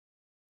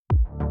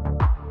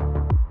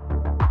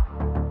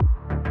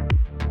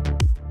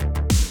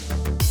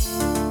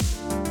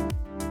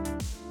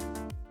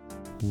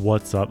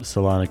What's up,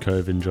 Solana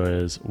Cove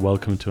enjoyers?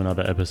 Welcome to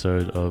another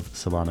episode of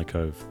Solana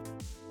Cove.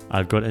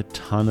 I've got a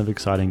ton of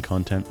exciting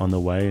content on the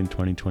way in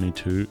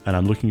 2022, and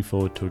I'm looking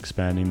forward to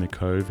expanding the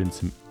Cove in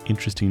some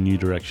interesting new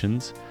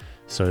directions.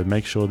 So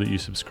make sure that you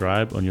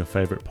subscribe on your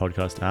favorite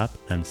podcast app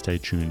and stay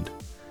tuned.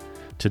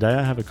 Today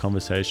I have a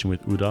conversation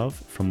with Udav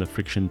from the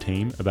Friction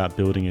team about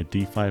building a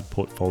DeFi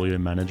portfolio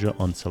manager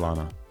on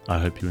Solana. I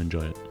hope you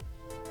enjoy it.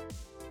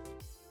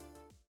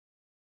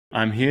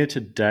 I'm here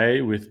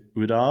today with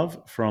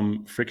Udav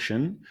from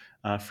Friction.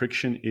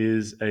 Friction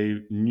is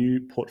a new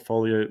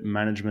portfolio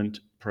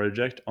management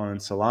project on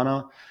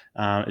Solana.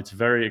 It's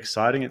very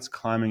exciting. It's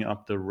climbing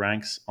up the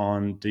ranks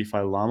on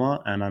DeFi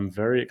Llama, and I'm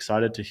very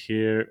excited to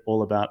hear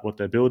all about what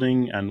they're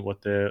building and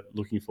what they're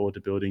looking forward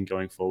to building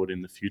going forward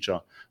in the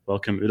future.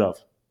 Welcome, Udav.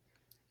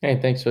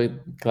 Hey, thanks. Really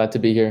glad to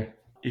be here.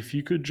 If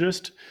you could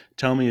just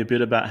tell me a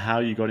bit about how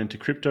you got into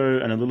crypto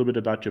and a little bit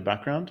about your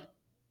background.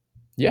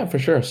 Yeah, for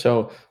sure.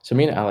 So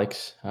me and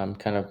Alex,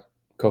 kind of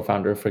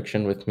co-founder of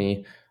Friction with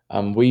me,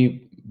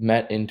 we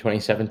met in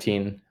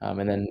 2017,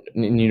 and then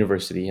in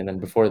university, and then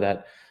before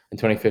that, in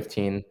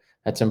 2015,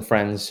 had some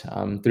friends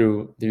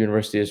through the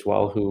university as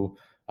well who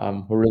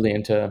were really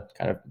into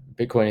kind of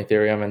Bitcoin,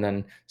 Ethereum, and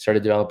then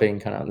started developing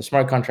kind of on the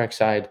smart contract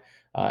side.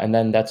 And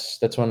then that's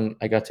when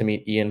I got to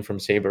meet Ian from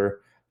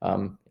Saber.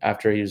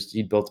 After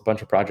he'd built a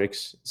bunch of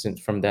projects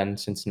since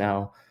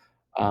now.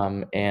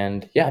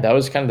 And yeah, that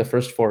was kind of the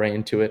first foray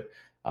into it.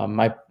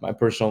 My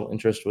personal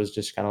interest was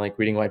just kind of like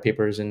reading white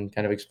papers and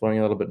kind of exploring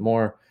a little bit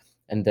more.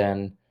 And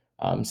then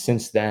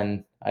since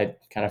then, I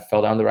kind of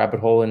fell down the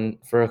rabbit hole and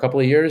for a couple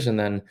of years. And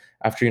then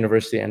after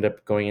university, I ended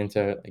up going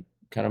into like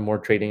kind of more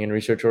trading and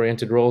research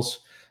oriented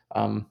roles.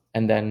 And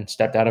then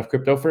stepped out of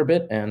crypto for a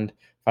bit and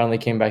finally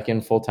came back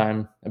in full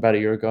time about a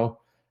year ago.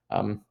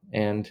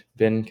 And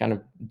been kind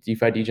of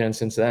DeFi degen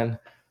since then.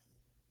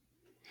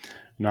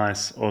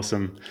 Nice.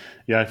 Awesome.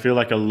 Yeah, I feel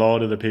like a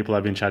lot of the people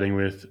I've been chatting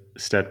with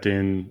stepped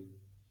in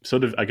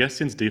sort of, I guess,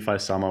 since DeFi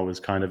summer was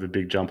kind of a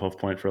big jump off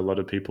point for a lot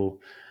of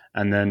people.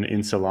 And then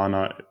in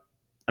Solana,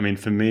 I mean,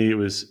 for me, it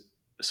was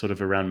sort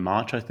of around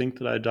March, I think,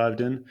 that I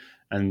dived in.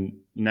 And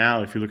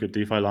now, if you look at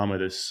DeFi Llama,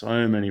 there's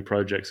so many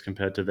projects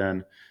compared to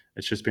then.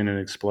 It's just been an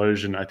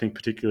explosion, I think,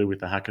 particularly with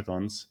the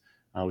hackathons,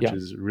 which Yeah.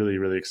 is really,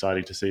 really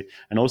exciting to see.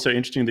 And also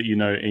interesting that you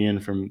know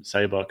Ian from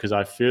Saber, because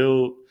I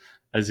feel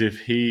as if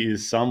he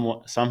is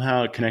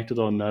somehow connected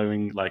or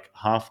knowing like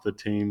half the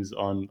teams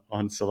on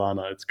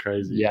Solana. It's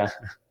crazy. Yeah.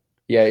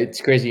 Yeah,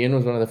 it's crazy. Ian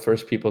was one of the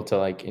first people to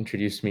like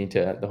introduce me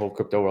to the whole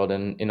crypto world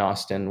in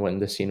Austin when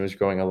the scene was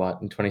growing a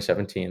lot in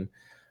 2017.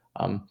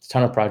 A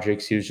ton of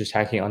projects. He was just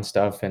hacking on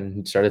stuff and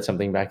he started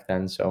something back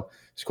then. So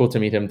it's cool to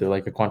meet him through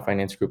like a quant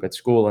finance group at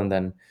school. And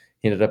then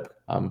he ended up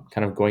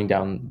kind of going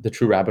down the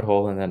true rabbit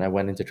hole. And then I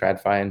went into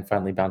TradFi and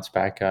finally bounced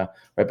back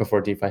right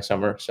before DeFi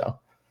summer. So,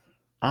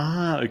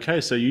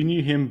 Okay. So you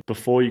knew him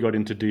before you got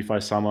into DeFi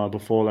Summer,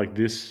 before like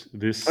this oh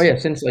this. yeah,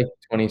 since like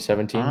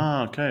 2017.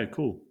 Okay.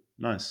 Cool.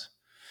 Nice.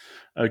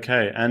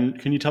 Okay. And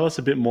can you tell us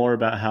a bit more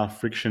about how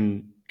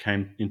Friction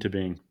came into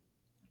being?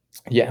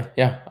 Yeah.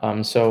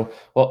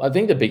 Well, I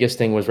think the biggest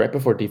thing was right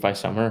before DeFi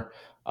summer.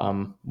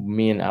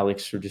 Me and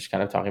Alex were just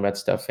kind of talking about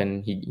stuff,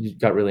 and he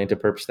got really into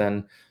perps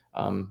then.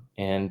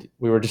 And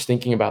we were just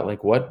thinking about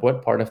like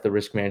what part of the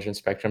risk management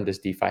spectrum does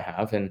DeFi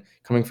have? And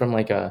coming from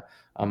like a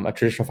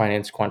traditional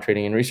finance, quant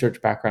trading, and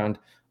research background,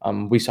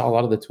 we saw a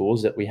lot of the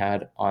tools that we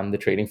had on the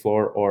trading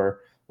floor,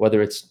 or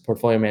whether it's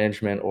portfolio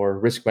management or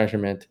risk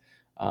measurement,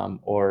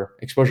 or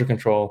exposure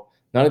control.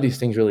 None of these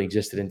things really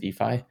existed in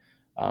DeFi.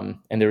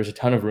 And there was a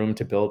ton of room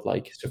to build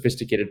like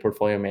sophisticated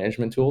portfolio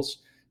management tools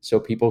so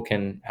people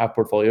can have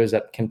portfolios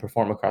that can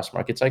perform across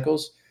market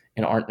cycles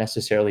and aren't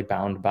necessarily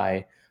bound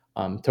by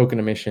token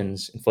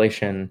emissions,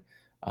 inflation,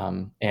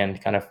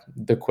 and kind of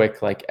the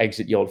quick like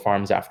exit yield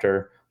farms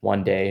after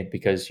one day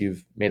because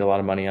you've made a lot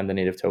of money on the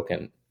native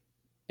token.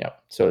 Yeah.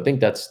 So I think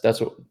that's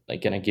what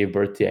like kind of gave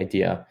birth to the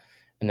idea.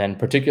 And then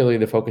particularly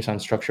the focus on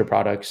structured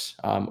products,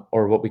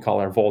 or what we call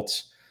our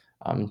vaults,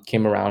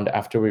 came around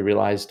after we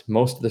realized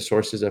most of the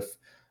sources of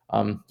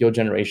yield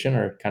generation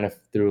are kind of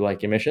through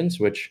like emissions,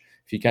 which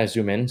if you kind of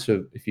zoom in,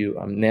 so if you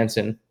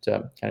Nansen, it's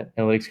a kind of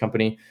analytics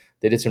company,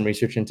 they did some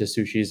research into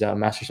Sushi's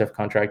MasterChef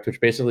contract, which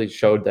basically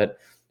showed that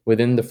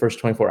within the first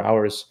 24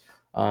 hours,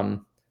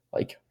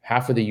 like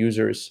half of the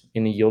users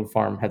in a yield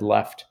farm had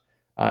left.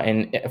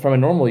 And from a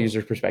normal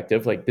user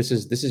perspective, like this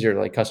is your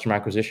like customer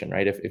acquisition,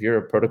 right? If you're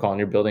a protocol and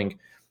you're building,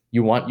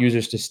 you want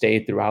users to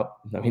stay throughout.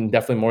 I mean,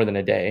 definitely more than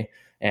a day.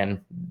 And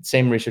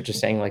same research is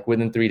saying like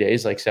within 3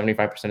 days, like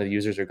 75% of the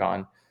users are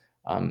gone.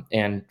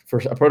 And for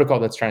a protocol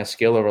that's trying to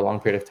scale over a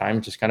long period of time,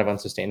 it's just kind of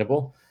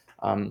unsustainable.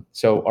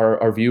 So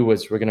our view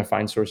was we're going to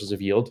find sources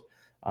of yield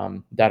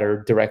that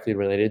are directly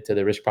related to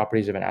the risk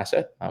properties of an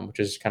asset,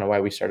 which is kind of why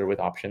we started with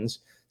options.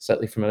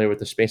 Slightly familiar with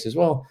the space as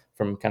well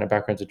from kind of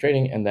backgrounds of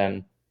trading, and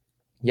then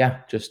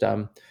yeah, just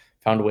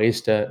found ways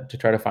to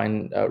try to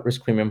find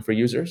risk premium for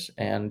users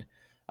and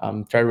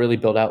try to really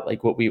build out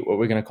like what we're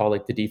going to call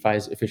like the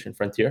DeFi's efficient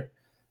frontier.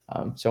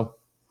 So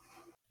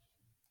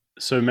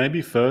So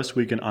maybe first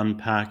we can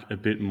unpack a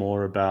bit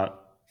more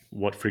about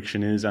what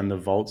friction is and the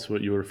vaults,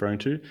 what you were referring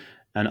to.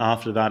 And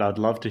after that, I'd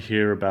love to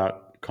hear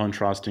about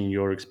contrasting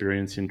your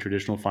experience in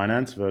traditional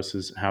finance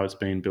versus how it's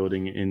been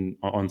building in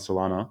on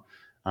Solana.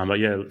 But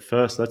yeah,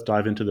 first let's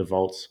dive into the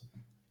vaults.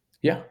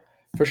 Yeah,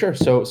 for sure.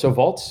 So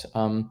vaults,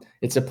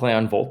 it's a play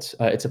on volts.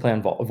 It's a play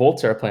on vault.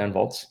 Volts are a play on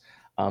volts,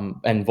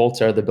 and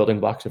volts are the building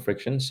blocks of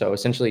friction. So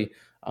essentially,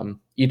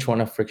 each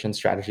one of friction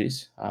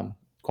strategies,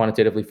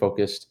 quantitatively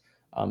focused,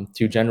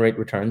 to generate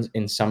returns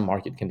in some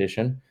market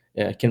condition,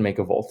 can make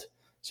a volt.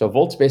 So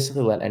volts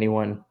basically let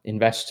anyone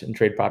invest and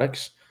trade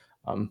products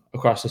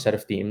across a set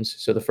of themes.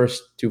 So the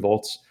first two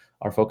volts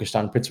are focused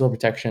on principal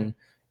protection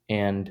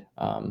and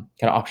kind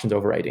of options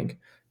overwriting.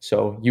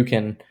 So you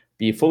can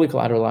be fully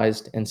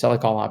collateralized and sell a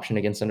call option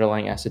against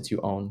underlying assets you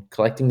own,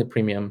 collecting the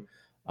premium,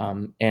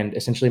 and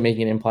essentially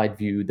making an implied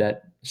view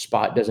that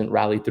spot doesn't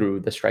rally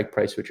through the strike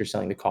price which you're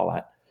selling the call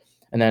at.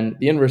 And then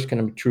the inverse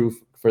can be true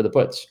for the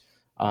puts.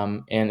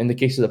 And in the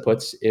case of the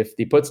puts, if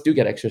the puts do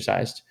get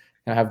exercised,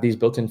 and have these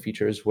built-in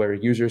features where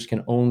users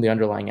can own the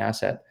underlying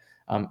asset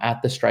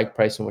at the strike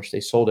price in which they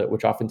sold it,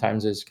 which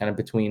oftentimes is kind of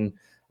between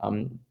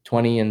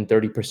 20 and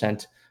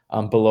 30%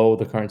 below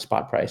the current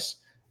spot price.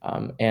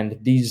 And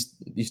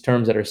these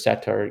terms that are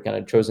set are kind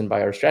of chosen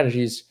by our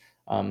strategies,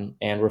 and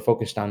we're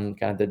focused on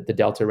kind of the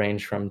delta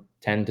range from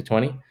 10 to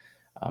 20.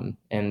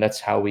 And that's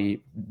how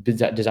we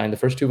design the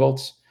first two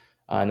volts,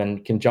 and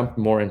then can jump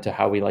more into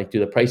how we like do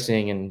the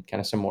pricing and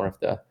kind of some more of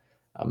the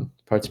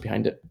parts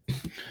behind it.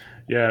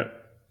 Yeah,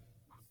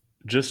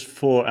 just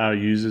for our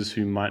users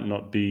who might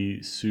not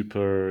be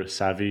super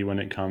savvy when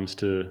it comes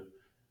to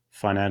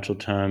financial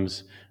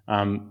terms,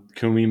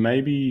 can we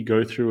maybe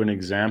go through an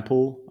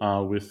example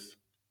with,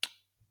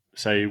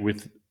 say,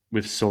 with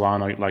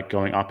Solana like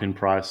going up in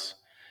price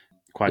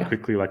quite Yeah.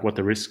 quickly, like what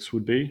the risks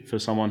would be for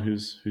someone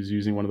who's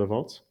using one of the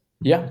vaults?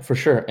 Yeah, for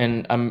sure.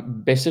 And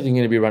I'm basically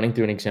going to be running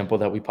through an example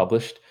that we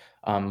published.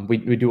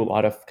 We do a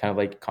lot of kind of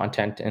like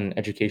content and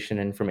education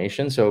and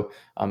information. So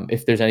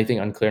if there's anything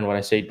unclear in what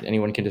I say,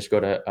 anyone can just go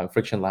to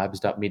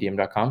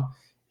frictionlabs.medium.com,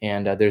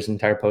 and there's an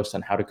entire post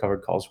on how to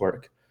covered calls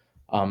work.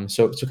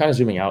 So kind of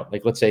zooming out,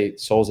 like let's say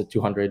Sol's at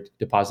 200,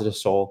 deposit a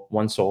Sol,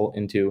 one Sol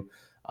into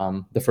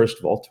the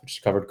first vault, which is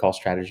covered call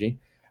strategy,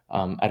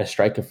 at a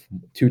strike of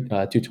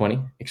 220,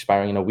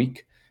 expiring in a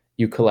week.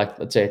 You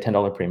collect, let's say, a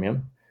 $10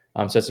 premium.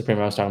 So that's the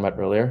premium I was talking about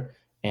earlier.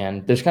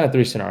 And there's kind of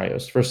three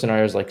scenarios. First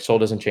scenario is like Sol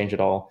doesn't change at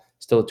all,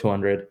 still at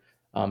 200.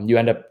 You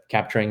end up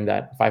capturing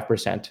that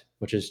 5%,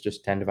 which is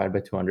just 10 divided by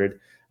 200,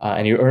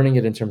 and you're earning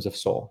it in terms of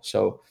Sol.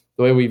 So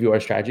the way we view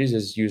our strategies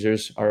is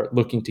users are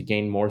looking to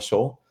gain more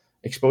Sol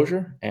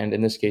exposure, and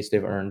in this case,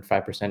 they've earned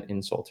 5%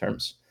 in Sol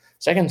terms.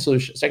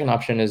 Second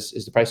option is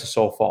the price of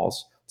Sol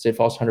falls. Say it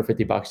falls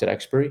 $150 at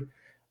expiry,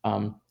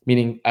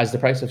 meaning as the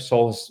price of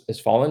Sol has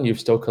fallen, you've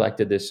still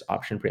collected this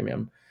option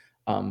premium.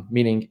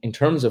 Meaning in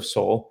terms of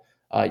Sol,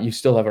 you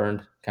still have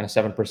earned kind of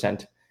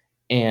 7%,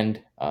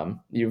 and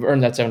you've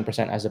earned that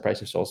 7% as the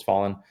price of Sol has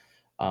fallen.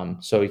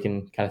 So you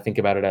can kind of think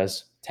about it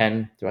as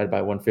 10 divided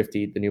by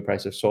 150. The new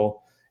price of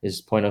Sol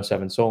is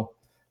 0.07 Sol.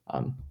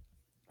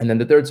 And then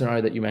the third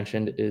scenario that you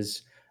mentioned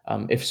is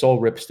if Sol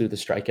rips through the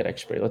strike at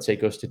expiry, let's say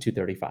it goes to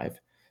 235.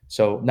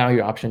 So now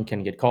your option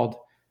can get called,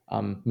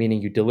 meaning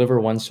you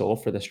deliver one Sol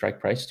for the strike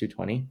price,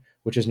 220,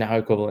 which is now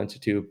equivalent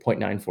to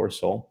 0.94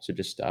 Sol. So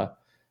just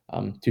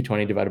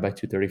 220 divided by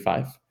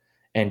 235.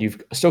 And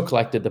you've still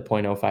collected the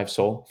 0.05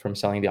 Sol from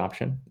selling the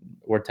option,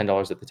 worth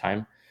 $10 at the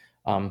time.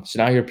 So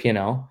now your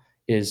P&L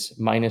is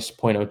minus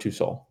 0.02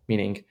 Sol,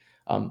 meaning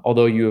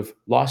although you have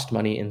lost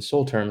money in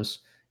Sol terms,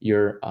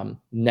 your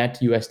net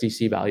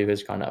USDC value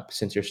has gone up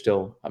since you're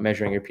still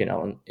measuring your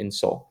P&L in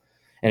Sol.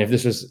 And if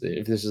this is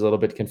a little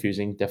bit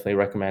confusing, definitely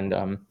recommend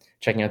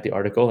checking out the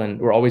article. And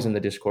we're always in the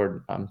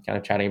Discord, kind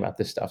of chatting about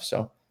this stuff.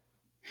 So,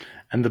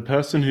 And the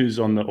person who's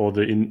on the or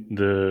the in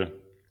the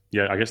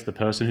yeah, I guess the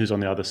person who's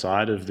on the other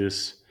side of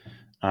this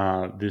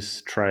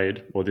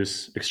trade or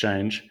this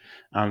exchange,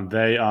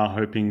 they are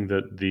hoping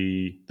that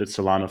that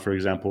Solana, for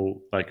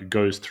example, like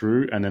goes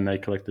through, and then they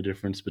collect the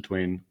difference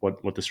between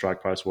what the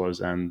strike price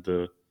was and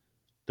the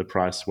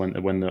price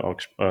when the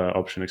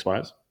option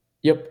expires.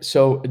 yep.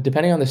 So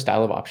depending on the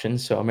style of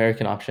options, so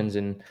American options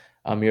and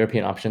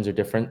European options are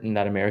different in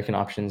that American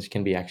options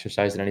can be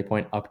exercised at any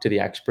point up to the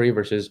expiry,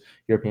 versus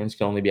Europeans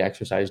can only be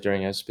exercised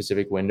during a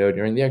specific window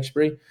during the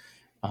expiry.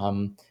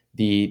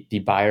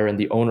 The buyer and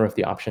the owner of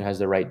the option has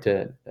the right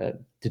to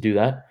do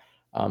that.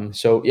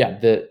 So yeah,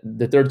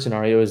 the third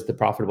scenario is the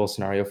profitable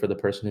scenario for the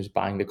person who's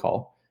buying the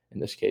call in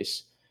this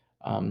case.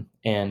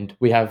 And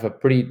we have a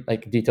pretty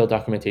like detailed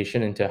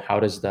documentation into how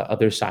does the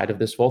other side of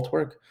this vault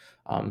work.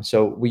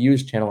 So we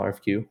use Channel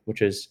RFQ,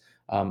 which is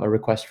a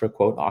request for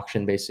quote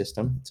auction-based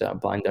system. It's a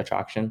blind Dutch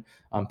auction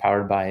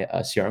powered by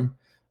Serum,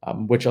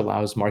 which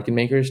allows market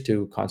makers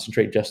to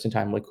concentrate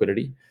just-in-time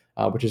liquidity,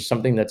 which is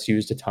something that's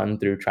used a ton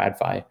through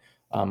TradFi.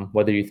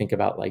 Whether you think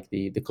about like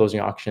the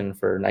closing auction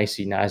for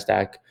NYSE,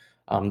 NASDAQ,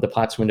 the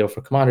Platts window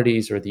for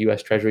commodities, or the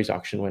US Treasuries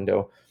auction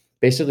window,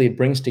 basically it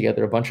brings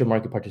together a bunch of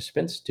market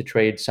participants to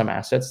trade some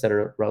assets that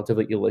are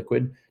relatively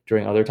illiquid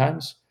during other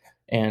times.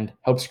 and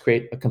helps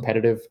create a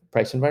competitive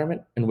price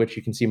environment in which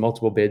you can see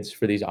multiple bids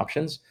for these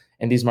options.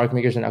 And these market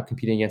makers are now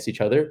competing against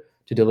each other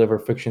to deliver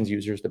Friction's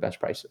users the best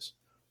prices.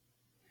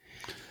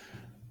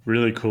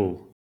 Really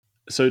cool.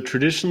 So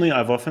traditionally,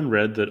 I've often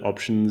read that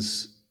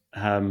options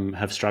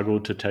have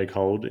struggled to take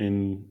hold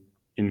in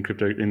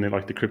crypto in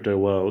the crypto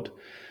world.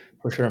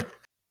 For sure.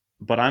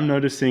 But I'm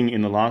noticing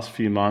in the last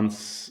few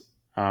months,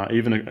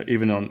 even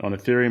on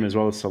Ethereum as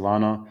well as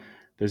Solana,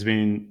 there's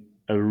been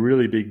a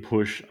really big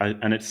push,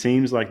 and it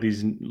seems like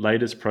these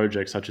latest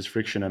projects such as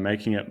Friction are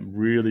making it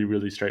really,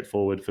 really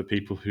straightforward for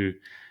people who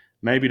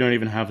maybe don't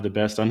even have the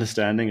best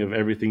understanding of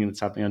everything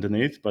that's happening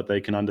underneath, but they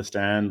can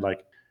understand,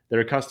 like, they're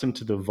accustomed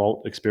to the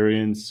vault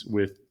experience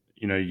with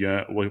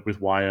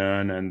with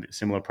Yearn and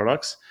similar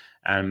products,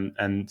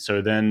 and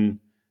so then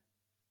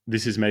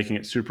this is making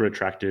it super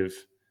attractive.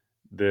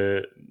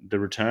 The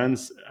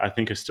returns, I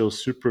think, are still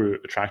super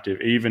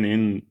attractive even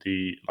in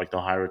the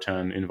high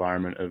return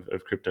environment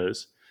of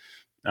cryptos.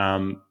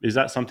 Is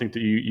that something that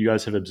you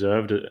guys have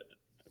observed,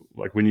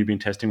 like when you've been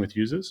testing with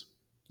users?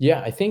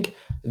 Yeah, I think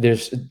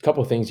there's a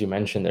couple of things you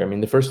mentioned there. I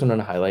mean, the first one I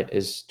want to highlight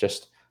is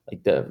just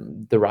like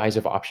the rise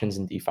of options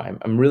in DeFi.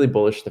 I'm really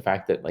bullish the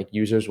fact that like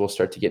users will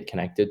start to get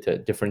connected to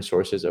different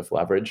sources of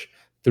leverage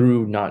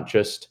through not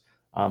just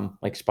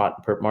like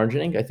spot perp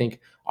margining. I think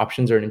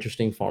options are an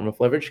interesting form of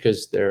leverage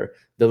because the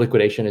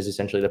liquidation is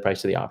essentially the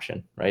price of the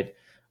option, right?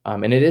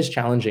 And it is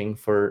challenging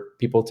for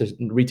people to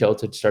retail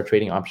to start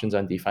trading options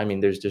on DeFi. I mean,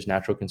 there's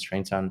natural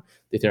constraints on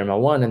the Ethereum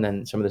L1, and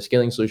then some of the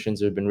scaling solutions.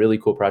 There have been really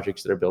cool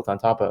projects that are built on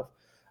top of.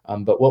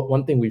 But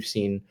one thing we've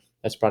seen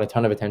that's brought a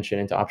ton of attention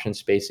into option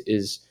space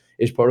is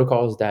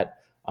protocols that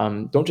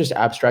don't just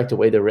abstract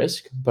away the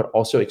risk, but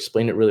also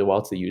explain it really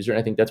well to the user. And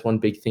I think that's one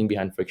big thing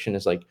behind Friction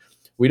is like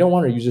we don't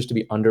want our users to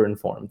be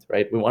underinformed,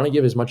 right? We want to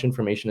give as much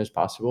information as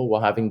possible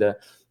while having the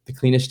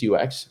cleanest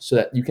UX so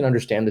that you can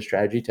understand the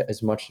strategy to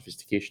as much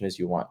sophistication as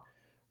you want,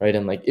 right?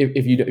 And like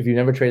if you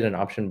never traded an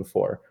option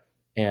before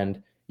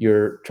and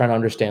you're trying to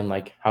understand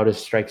like how does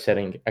strike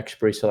setting,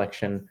 expiry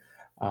selection,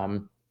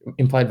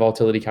 implied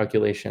volatility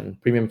calculation,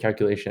 premium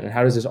calculation, and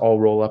how does this all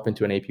roll up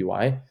into an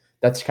APY?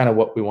 That's kind of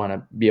what we want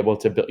to be able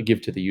to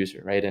give to the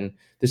user, right? And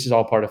this is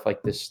all part of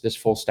like this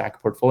full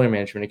stack portfolio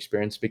management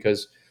experience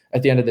because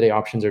at the end of the day,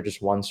 options are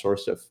just one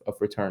source of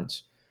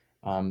returns.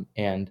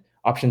 And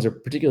options are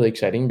particularly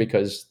exciting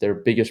because their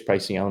biggest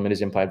pricing element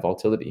is implied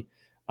volatility.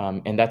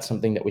 And that's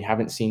something that we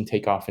haven't seen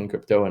take off in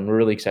crypto. And we're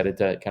really excited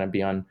to kind of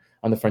be on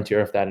the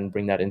frontier of that and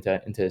bring that into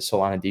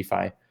Solana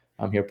DeFi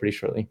here pretty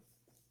shortly.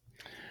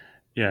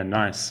 Yeah,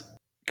 nice.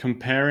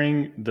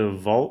 Comparing the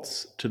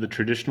vaults to the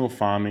traditional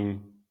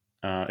farming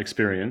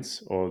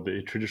experience or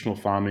the traditional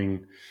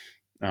farming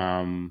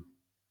um,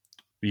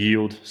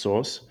 yield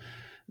source,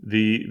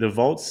 the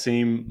vaults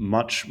seem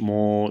much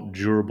more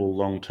durable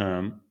long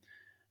term.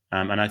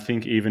 And I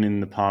think even in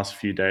the past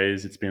few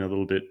days, it's been a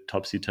little bit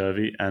topsy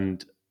turvy.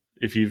 And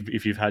if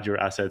you've had your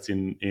assets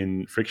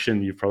in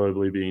Friction, you've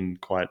probably been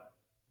quite.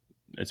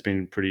 It's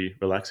been pretty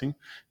relaxing,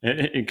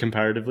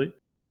 comparatively.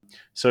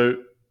 So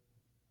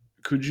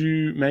could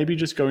you maybe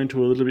just go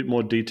into a little bit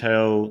more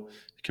detail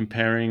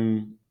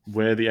comparing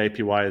where the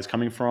APY is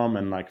coming from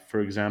and, like, for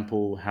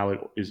example, how it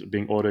is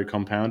being auto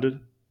compounded?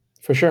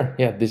 For sure.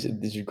 Yeah, this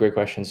is a great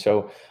question.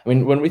 So, I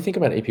mean, when we think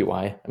about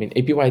APY, I mean,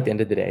 APY at the end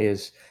of the day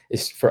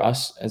is for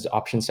us as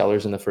option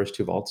sellers in the first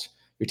two vaults.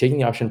 You're taking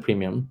the option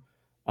premium,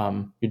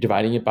 you're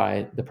dividing it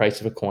by the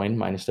price of a coin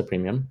minus the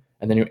premium,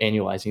 and then you're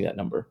annualizing that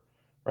number,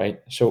 right?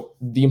 So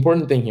the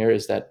important thing here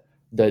is that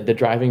the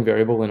driving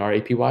variable in our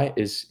APY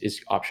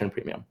is option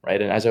premium,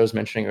 right? And as I was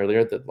mentioning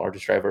earlier, the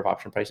largest driver of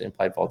option price is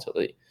implied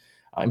volatility.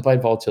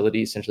 Implied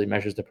volatility essentially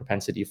measures the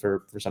propensity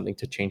for something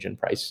to change in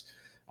price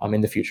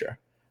in the future,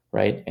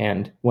 right?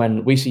 And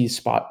when we see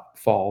spot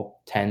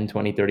fall 10,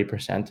 20,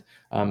 30%,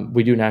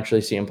 we do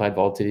naturally see implied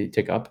volatility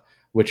tick up,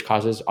 which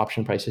causes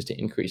option prices to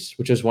increase,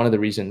 which is one of the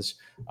reasons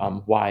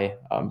why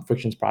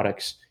Friction's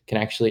products can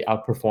actually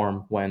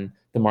outperform when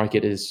the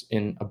market is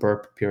in a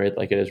burp period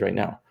like it is right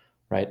now,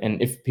 right?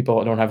 And if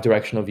people don't have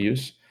directional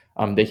views,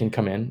 they can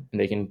come in and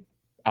they can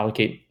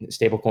allocate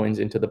stable coins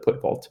into the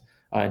put vault,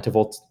 into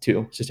Vault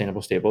 2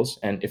 sustainable stables.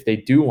 And if they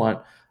do want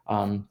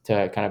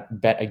to kind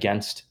of bet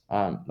against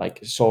like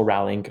SOL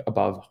rallying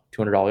above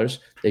 $200,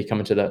 they come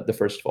into the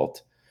first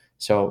vault.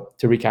 So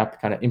to recap,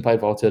 kind of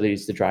implied volatility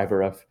is the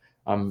driver of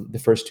the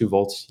first two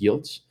vaults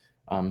yields.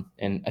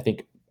 And I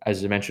think,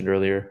 as I mentioned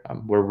earlier,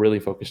 we're really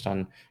focused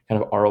on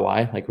kind of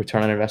ROI, like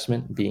return on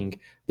investment, being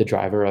the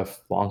driver of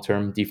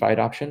long-term DeFi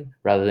adoption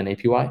rather than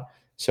APY.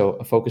 So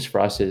a focus for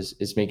us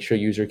is make sure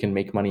user can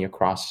make money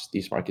across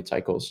these market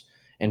cycles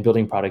and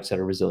building products that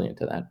are resilient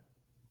to that.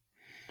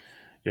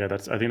 Yeah, I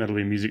think that'll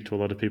be music to a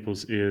lot of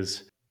people's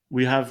ears.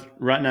 We have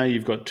right now.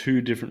 You've got two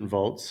different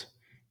vaults,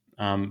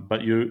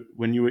 but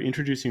when you were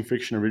introducing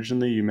Friction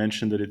originally, you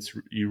mentioned that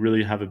you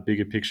really have a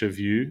bigger picture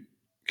view.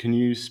 Can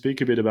you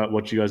speak a bit about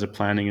what you guys are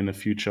planning in the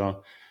future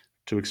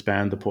to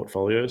expand the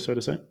portfolio, so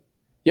to say?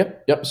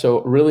 Yep.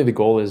 So really the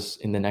goal is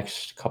in the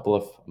next couple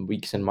of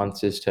weeks and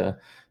months is to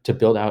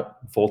build out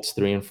Vaults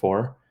 3 and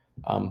 4.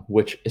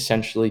 which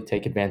essentially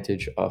take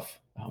advantage of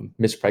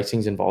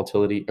mispricings and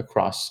volatility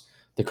across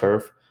the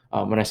curve.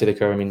 When I say the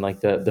curve, I mean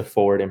like the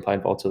forward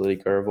implied volatility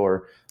curve,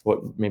 or what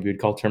maybe we'd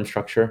call term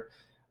structure.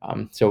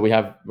 So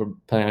we're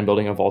planning on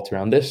building a vault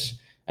around this.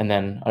 And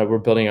then we're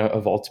building a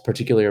vault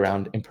particularly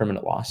around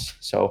impermanent loss.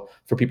 So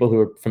for people who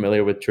are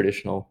familiar with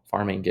traditional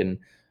farming in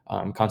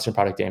constant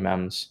product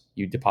AMMs,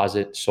 you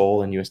deposit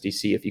SOL and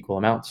USDC of equal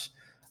amounts,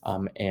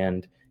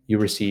 and you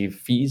receive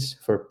fees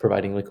for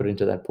providing liquidity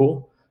into that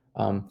pool,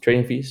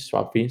 trading fees,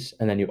 swap fees,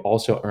 and then you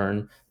also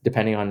earn,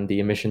 depending on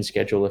the emission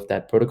schedule of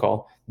that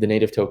protocol, the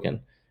native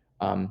token.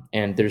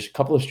 And there's a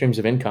couple of streams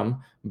of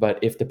income, but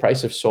if the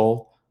price of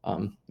SOL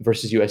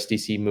versus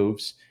USDC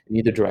moves in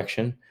either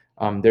direction,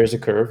 there's a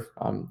curve.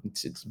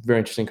 It's a very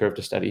interesting curve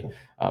to study,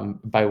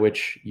 by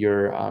which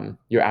your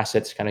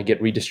assets kind of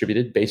get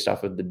redistributed based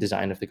off of the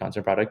design of the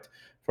constant product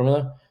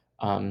formula.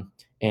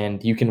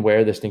 And you can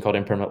wear this thing called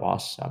impermanent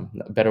loss.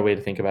 A better way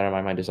to think about it in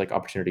my mind is like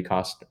opportunity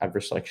cost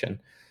adverse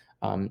selection.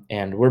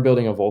 And we're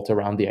building a vault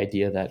around the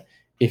idea that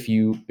if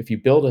you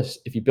build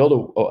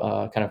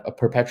a kind of a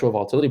perpetual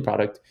volatility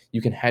product,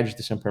 you can hedge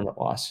this impermanent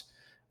loss.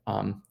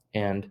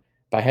 And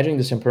by hedging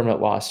this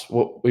impermanent loss,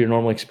 what your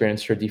normal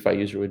experience for a DeFi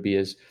user would be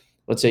is,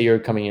 let's say you're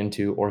coming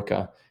into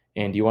Orca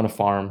and you want to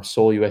farm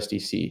SOL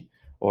USDC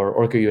or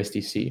Orca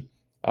USDC.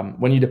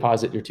 When you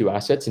deposit your two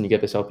assets and you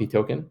get this LP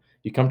token,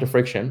 you come to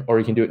Friction, or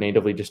you can do it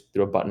natively just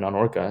through a button on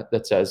Orca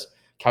that says,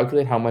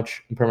 calculate how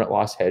much impermanent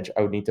loss hedge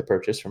I would need to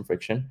purchase from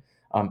Friction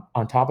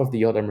on top of the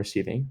yield I'm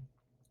receiving.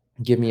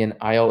 Give me an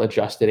IL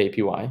adjusted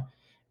APY,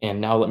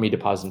 and now let me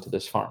deposit into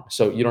this farm.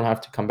 So you don't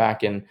have to come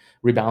back and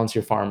rebalance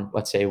your farm,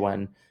 let's say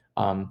when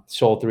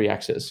SOL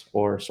 3x's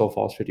or SOL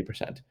falls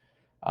 50%.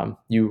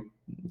 You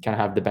kind of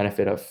have the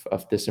benefit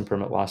of this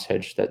impermanent loss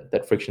hedge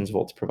that Friction's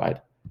vaults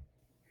provide.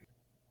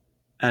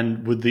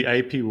 And with the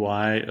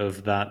APY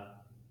of that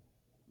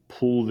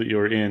pool that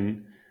you're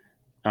in,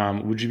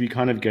 would you be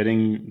kind of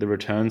getting the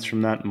returns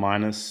from that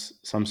minus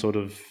some sort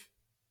of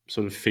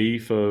fee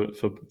for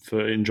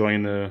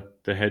enjoying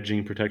the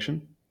hedging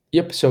protection?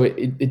 Yep. So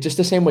it just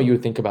the same way you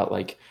would think about,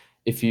 like,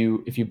 if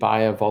you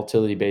buy a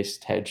volatility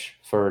based hedge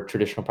for a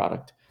traditional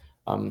product,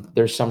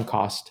 there's some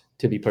cost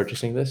to be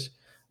purchasing this,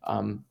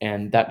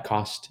 and that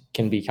cost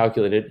can be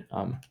calculated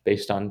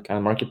based on kind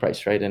of market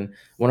price, right? And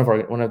one of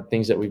the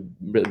things that we've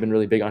been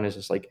really big on is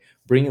just like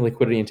bringing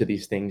liquidity into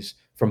these things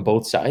from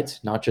both sides,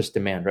 not just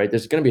demand, right?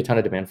 There's going to be a ton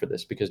of demand for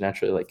this because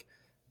naturally, like,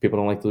 people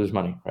don't like to lose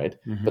money, right?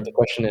 Mm-hmm. But the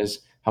question is,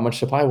 how much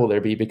supply will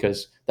there be?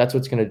 Because that's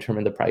what's going to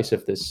determine the price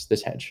of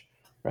this hedge,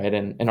 right?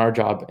 And our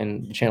job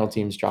and the channel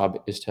team's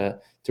job is to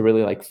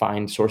really like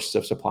find sources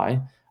of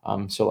supply.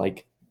 So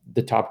like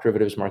the top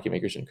derivatives market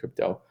makers in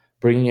crypto,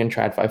 bringing in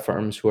TradFi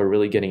firms who are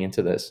really getting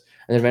into this,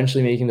 and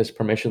eventually making this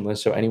permissionless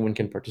so anyone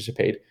can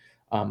participate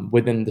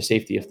within the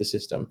safety of the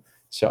system.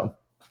 So,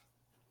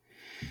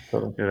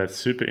 totally. Yeah, that's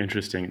super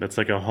interesting. That's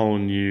like a whole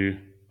new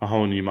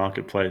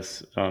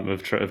marketplace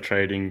of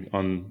trading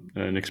on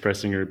and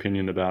expressing your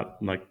opinion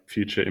about like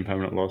future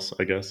impermanent loss,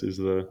 I guess, is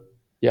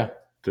Yeah.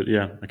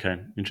 yeah, okay,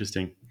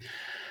 interesting.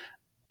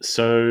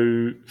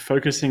 So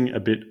focusing a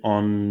bit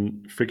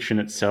on Friction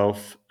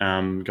itself,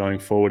 going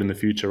forward in the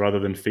future rather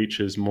than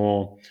features,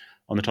 more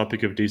on the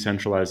topic of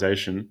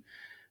decentralization.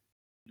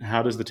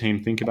 How does the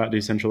team think about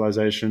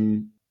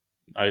decentralization?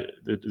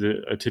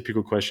 A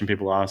typical question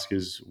people ask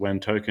is when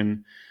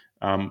token.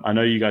 I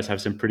know you guys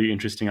have some pretty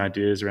interesting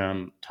ideas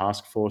around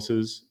task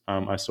forces.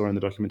 I saw in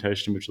the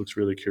documentation, which looks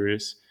really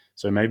curious.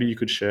 So maybe you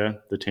could share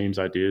the team's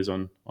ideas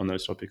on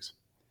those topics.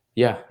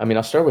 Yeah, I mean,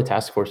 I'll start with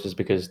task forces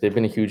because they've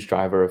been a huge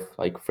driver of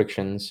like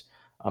Friction's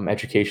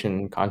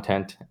education,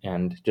 content,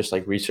 and just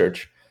like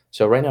research.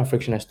 So right now,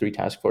 Friction has three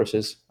task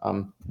forces.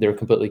 They're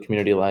completely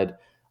community led.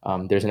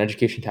 There's an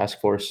education task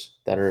force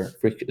that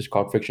is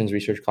called Friction's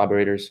Research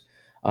Collaborators.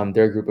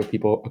 They're a group of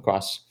people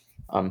across.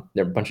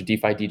 There are a bunch of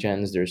DeFi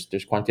degens.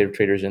 There's quantitative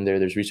traders in there.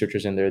 There's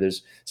researchers in there.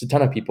 It's a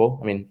ton of people.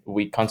 I mean,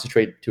 we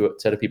concentrate to a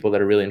set of people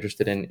that are really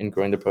interested in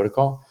growing the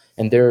protocol,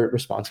 and they're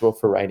responsible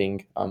for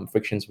writing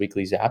Friction's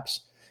weekly zaps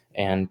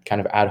and kind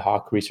of ad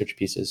hoc research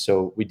pieces.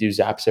 So we do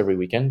Zaps every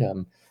weekend.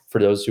 For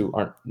those who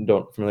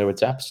don't familiar with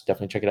Zaps,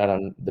 definitely check it out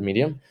on the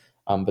Medium.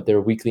 But they're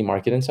weekly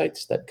market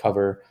insights that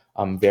cover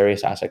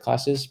various asset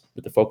classes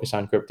with the focus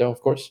on crypto,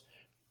 of course.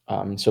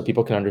 So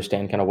people can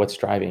understand kind of what's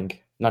driving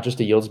not just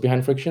the yields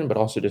behind Friction, but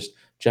also just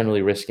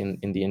generally risk in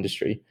the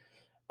industry.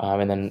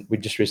 And then we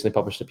just recently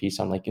published a piece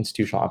on like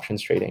institutional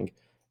options trading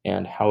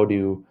and how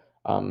do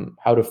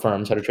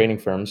trading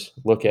firms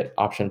look at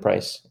option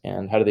price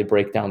and how do they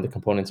break down the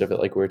components of it,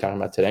 like we were talking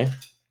about today.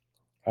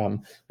 We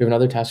have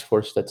another task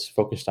force that's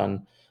focused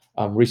on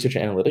research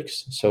and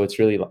analytics. So it's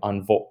really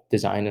on vault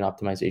design and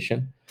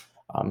optimization.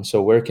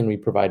 So where can we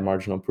provide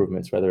marginal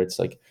improvements, whether it's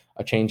like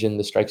a change in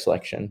the strike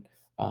selection,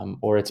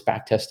 or it's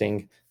back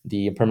testing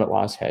the impermanent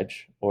loss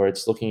hedge, or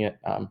it's looking at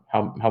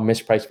how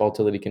mispriced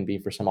volatility can be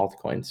for some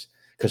altcoins.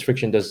 Because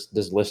Friction does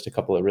list a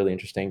couple of really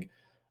interesting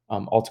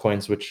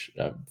altcoins, which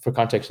for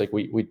context, like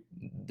we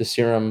the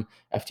Serum,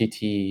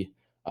 FTT,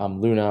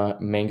 Luna,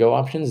 Mango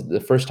options. The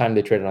first time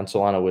they traded on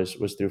Solana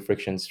was through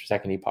Friction's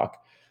second epoch,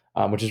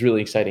 which is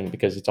really exciting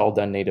because it's all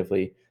done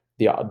natively.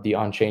 The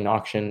on-chain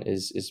auction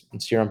is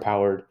Serum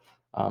powered,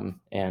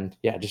 and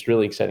yeah, just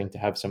really exciting to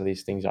have some of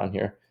these things on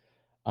here.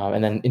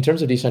 And then in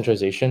terms of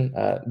decentralization,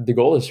 the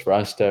goal is for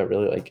us to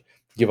really like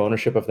give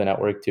ownership of the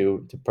network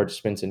to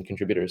participants and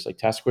contributors. Like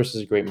Task Force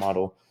is a great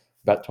model.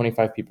 About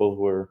 25 people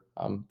who are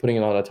putting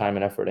a lot of time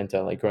and effort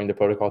into like growing the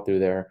protocol through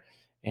there,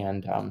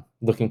 and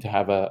looking to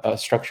have a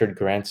structured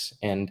grants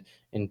and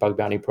in bug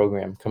bounty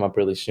program come up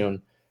really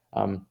soon.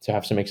 To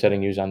have some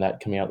exciting news on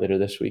that coming out later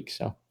this week.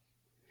 So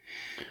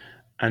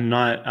And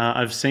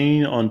I've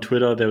seen on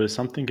Twitter there was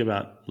something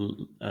about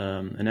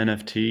an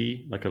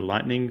NFT, like a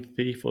lightning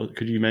thief. Or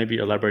could you maybe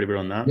elaborate a bit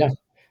on that? yeah,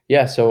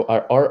 yeah. So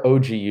our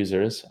OG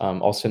users,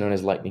 also known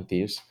as Lightning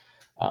Thieves,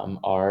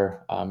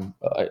 are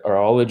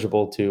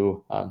eligible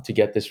to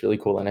get this really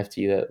cool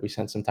NFT that we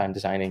spent some time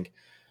designing.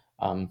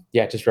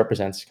 Yeah, it just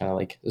represents kind of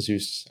like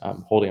Zeus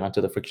holding onto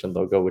the Friction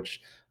logo,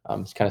 which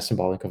is kind of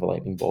symbolic of a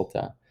lightning bolt.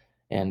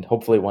 And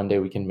hopefully one day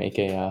we can make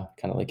a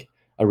kind of like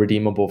a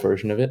redeemable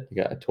version of it,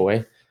 like a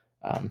toy.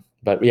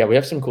 But yeah, we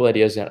have some cool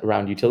ideas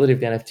around utility of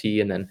the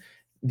NFT, and then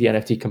the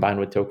NFT combined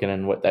with token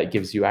and what that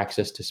gives you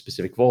access to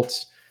specific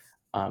vaults.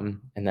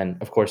 And then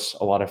of course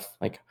a lot of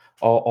like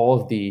all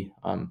of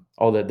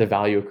the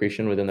value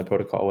accretion within the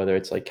protocol, whether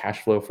it's like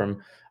cash flow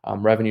from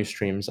revenue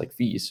streams like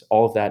fees,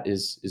 all of that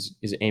is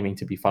aiming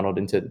to be funneled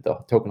into the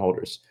token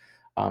holders.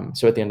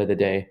 So at the end of the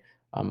day,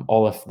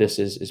 all of this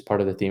is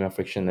part of the theme of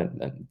Friction,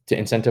 that to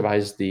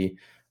incentivize the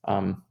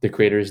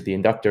creators, the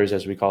inductors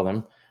as we call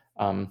them.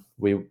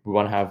 We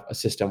want to have a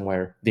system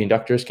where the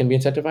inductors can be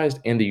incentivized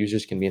and the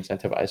users can be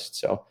incentivized.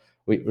 So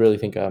we really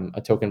think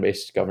a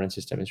token-based governance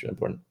system is really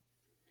important.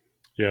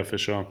 Yeah, for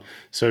sure.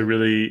 So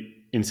really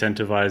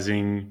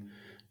incentivizing,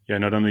 yeah,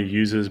 not only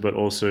users but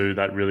also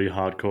that really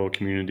hardcore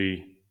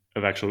community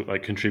of actual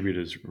like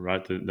contributors,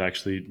 right? That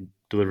actually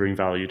delivering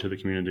value to the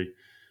community.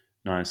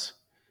 Nice.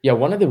 Yeah,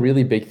 one of the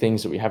really big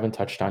things that we haven't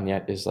touched on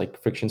yet is like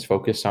Friction's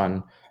focus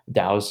on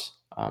DAOs.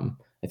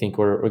 I think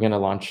we're going to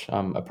launch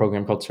a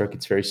program called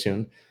Circuits very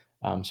soon.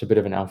 So a bit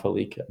of an alpha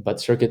leak, but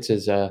Circuits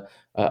is a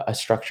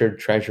structured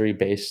treasury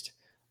based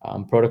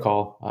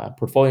protocol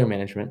portfolio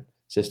management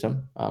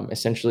system.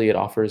 Essentially, it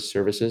offers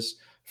services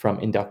from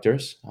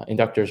inductors.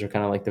 Inductors are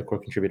kind of like the core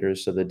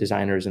contributors, so the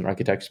designers and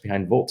architects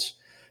behind Volts,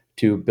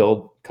 to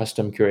build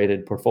custom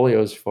curated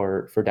portfolios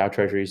for DAO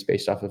treasuries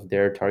based off of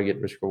their target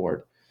risk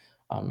reward.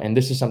 And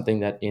this is something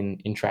that in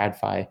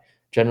TradFi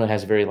generally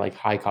has a very like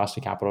high cost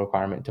of capital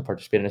requirement to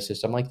participate in a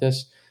system like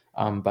this.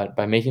 But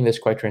by making this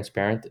quite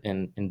transparent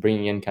and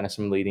bringing in kind of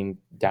some leading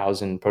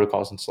DAOs and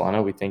protocols in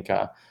Solana, we think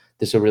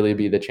this will really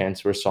be the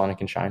chance where Solana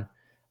can shine.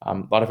 A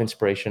lot of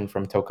inspiration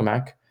from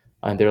Tokamak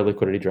and their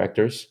liquidity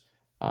directors,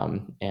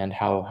 and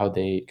how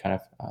they kind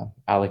of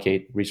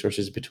allocate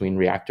resources between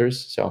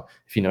reactors. So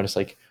if you notice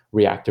like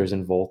reactors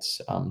and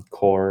volts,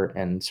 core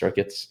and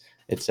circuits,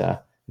 it's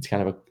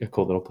kind of a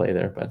cool little play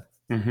there. But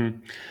Hmm.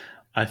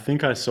 I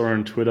think I saw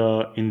on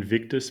Twitter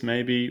Invictus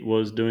maybe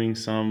was doing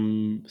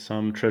some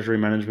treasury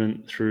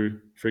management through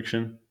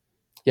Friction.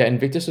 yeah,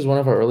 Invictus is one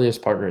of our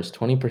earliest partners.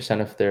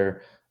 20% of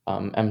their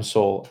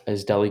MSOL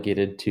is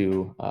delegated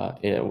to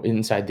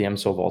inside the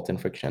MSOL vault in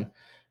Friction.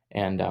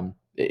 And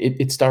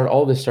it started,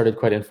 all this started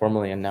quite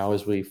informally. And now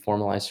as we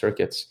formalize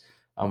circuits,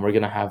 we're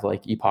going to have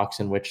like epochs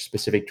in which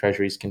specific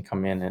treasuries can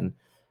come in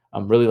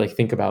and really like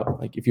think about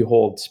like if you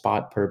hold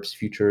spot, perps,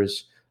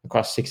 futures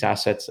across 6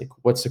 assets, like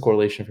what's the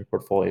correlation of your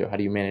portfolio? How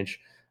do you manage?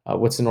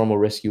 What's the normal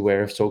risk you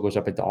wear if SOL goes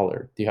up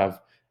 $1? Do you have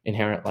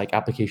inherent like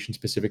application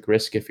specific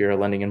risk if you're a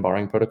lending and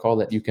borrowing protocol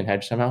that you can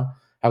hedge somehow?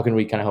 How can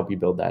we kind of help you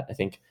build that? I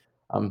think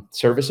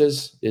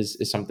services is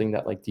something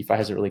that like DeFi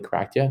hasn't really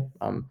cracked yet.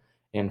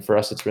 And for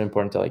us, it's really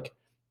important to like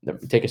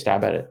take a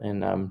stab at it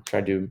and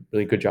try to do a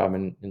really good job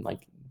and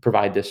like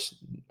provide this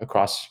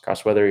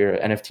across whether you're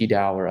an NFT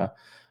DAO or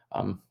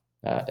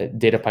a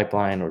data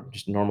pipeline or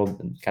just normal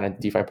kind of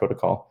DeFi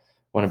protocol.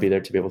 Want to be there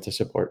to be able to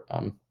support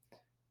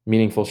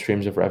meaningful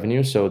streams of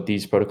revenue so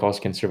these protocols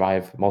can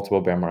survive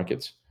multiple bear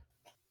markets.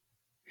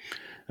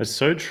 That's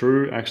so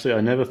true. Actually, I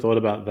never thought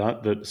about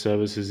that. That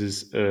services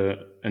is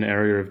an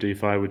area of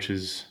DeFi which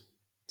is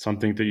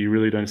something that you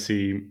really don't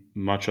see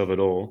much of at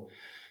all.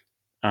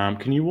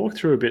 Can you walk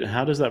through a bit?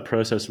 How does that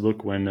process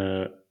look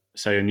when,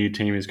 say, a new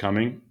team is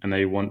coming and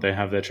they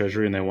have their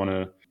treasury and they want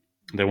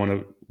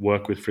to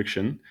work with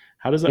Friction?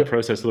 How does that Yep.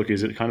 process look?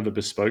 Is it kind of a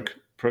bespoke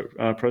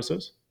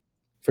process?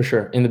 For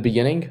sure. In the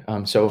beginning,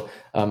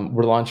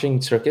 we're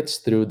launching circuits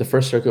through the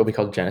first circuit will be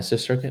called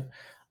Genesis circuit.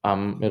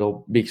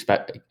 It'll be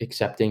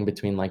accepting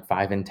between like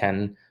 5 and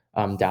 10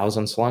 DAOs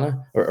on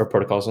Solana or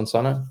protocols on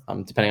Solana,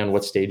 depending on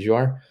what stage you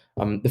are.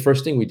 The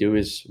first thing we do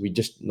is we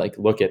just like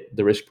look at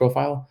the risk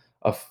profile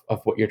of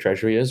what your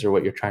treasury is or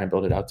what you're trying to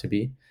build it out to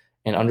be,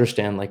 and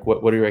understand like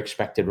what are your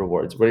expected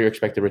rewards, what are your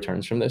expected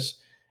returns from this,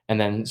 and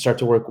then start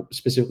to work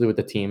specifically with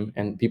the team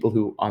and people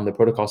who on the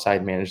protocol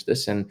side manage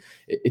this. And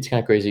it's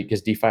kind of crazy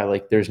because DeFi,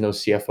 like there's no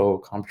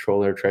CFO,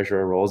 comptroller,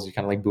 treasurer roles. You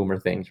kind of like boomer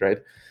things, right?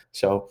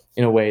 So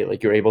in a way,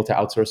 like you're able to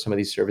outsource some of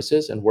these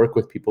services and work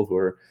with people who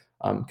are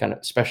kind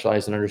of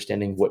specialized in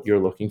understanding what you're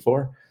looking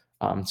for.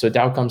 So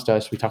DAO comes to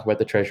us, we talk about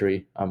the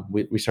treasury.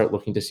 We start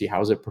looking to see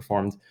how's it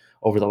performed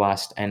over the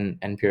last N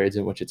periods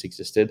in which it's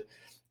existed.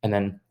 And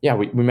then, yeah,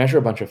 we measure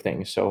a bunch of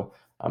things. So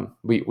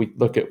we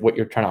look at what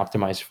you're trying to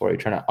optimize for. You're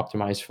trying to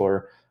optimize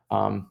for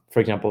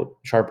example,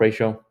 Sharpe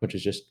ratio, which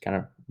is just kind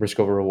of risk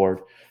over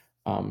reward.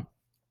 Um,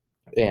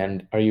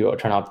 and are you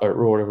trying to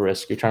reward over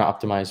risk? You're trying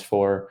to optimize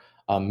for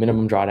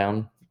minimum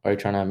drawdown. Are you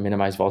trying to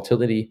minimize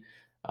volatility?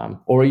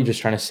 Or are you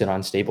just trying to sit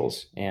on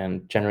stables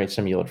and generate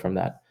some yield from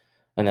that?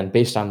 And then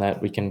based on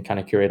that, we can kind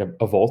of curate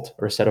a vault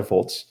or a set of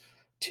vaults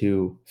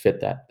to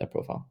fit that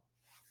profile.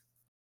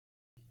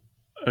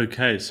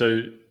 Okay,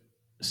 so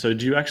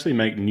do you actually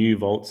make new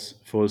vaults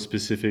for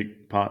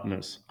specific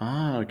partners?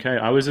 Ah, okay.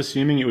 I was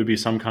assuming it would be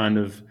some kind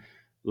of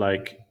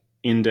like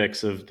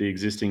index of the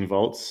existing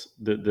vaults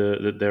that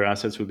their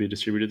assets would be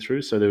distributed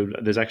through. So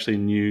there's actually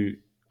new.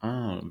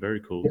 Ah, very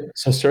cool.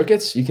 So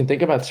circuits, you can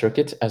think about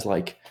circuits as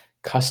like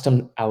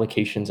custom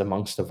allocations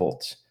amongst the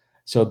vaults.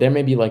 So there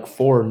may be like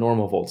four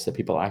normal vaults that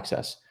people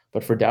access,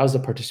 but for DAOs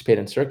that participate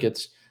in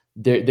circuits,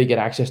 they get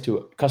access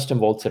to custom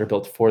vaults that are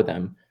built for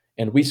them.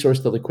 And we source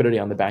the liquidity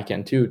on the back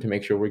end too to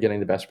make sure we're getting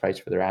the best price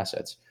for their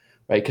assets,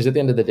 right? Because at the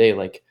end of the day,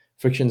 like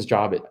Friction's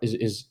job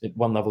is at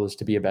one level is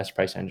to be a best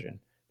price engine.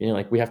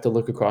 Like we have to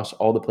look across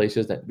all the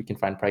places that we can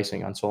find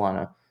pricing on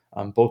Solana,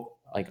 both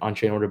like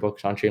on-chain order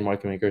books, on-chain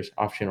market makers,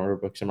 off-chain order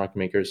books, and market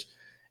makers,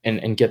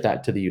 and get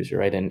that to the user,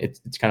 right? And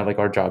it's kind of like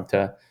our job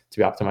to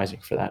be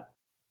optimizing for that.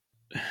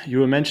 You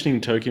were mentioning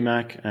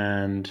Tokamak,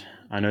 and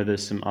I know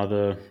there's some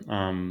other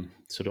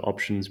sort of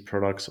options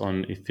products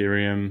on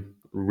Ethereum.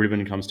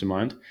 Ribbon comes to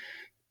mind.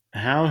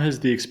 How has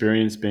the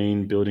experience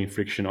been building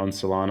Friction on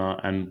Solana,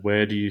 and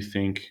where do you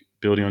think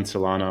building on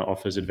Solana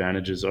offers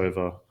advantages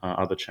over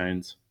other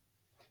chains?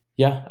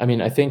 Yeah, I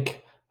mean, I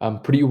think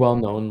pretty well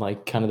known,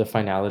 like kind of the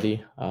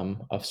finality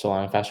of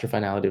Solana, faster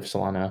finality of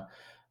Solana.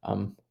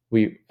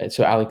 We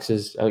so Alex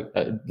is a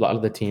lot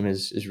of the team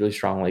is really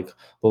strong, like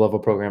low level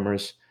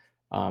programmers,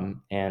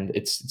 and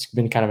it's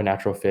been kind of a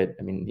natural fit.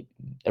 I mean,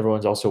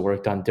 everyone's also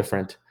worked on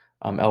different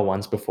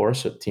L1s before,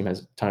 so the team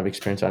has a ton of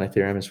experience on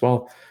Ethereum as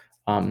well.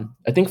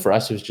 I think for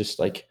us, it was just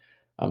like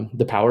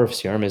the power of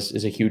Serum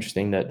is a huge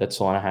thing that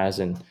Solana has,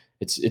 and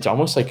it's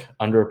almost like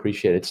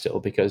underappreciated still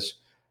because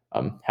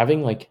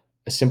having like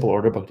a simple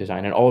order book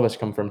design, and all of us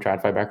come from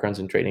TradFi backgrounds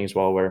in trading as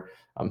well, where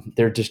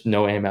there are just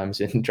no AMMs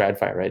in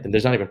TradFi, right? And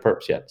there's not even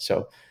perps yet.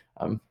 So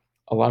um,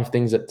 a lot of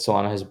things that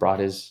Solana has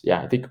brought is,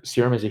 yeah, I think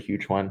Serum is a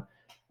huge one.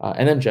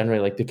 And then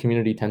generally, like the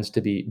community tends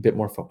to be a bit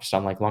more focused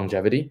on like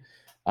longevity.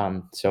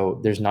 So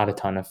there's not a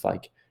ton of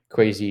like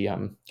crazy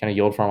kind of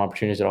yield farm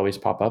opportunities that always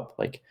pop up.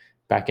 Like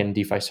back in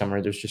DeFi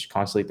summer, there's just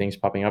constantly things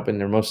popping up, and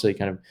they're mostly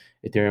kind of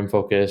Ethereum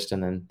focused.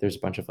 And then there's a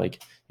bunch of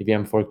like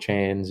EVM fork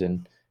chains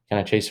and kind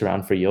of chase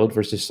around for yield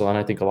versus Solana.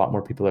 I think a lot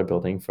more people are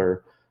building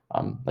for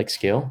like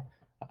scale,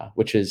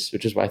 which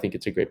is why I think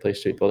it's a great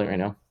place to be building right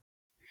now.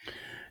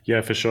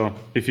 Yeah, for sure.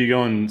 If you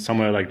go on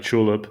somewhere like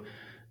Tulip,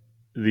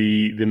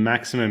 the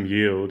maximum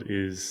yield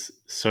is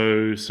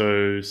so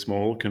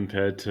small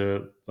compared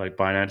to like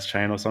Binance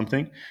Chain or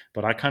something.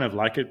 But I kind of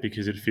like it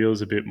because it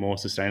feels a bit more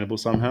sustainable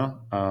somehow.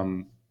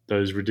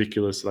 Those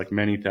ridiculous like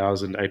many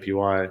thousand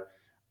APY.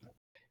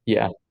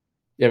 Yeah.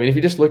 Yeah, I mean, if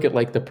you just look at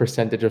like the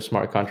percentage of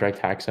smart contract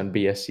hacks on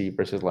BSC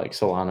versus like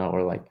Solana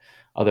or like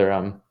other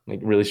like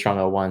really strong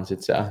L1s,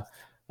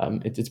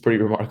 it's pretty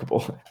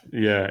remarkable.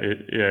 Yeah,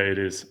 it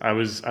is. I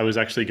was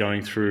actually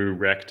going through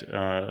Rect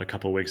a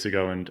couple of weeks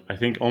ago, and I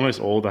think almost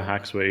all the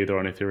hacks were either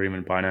on Ethereum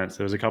and Binance.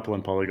 There was a couple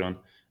on Polygon,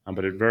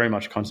 but it very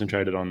much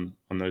concentrated on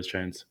those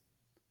chains.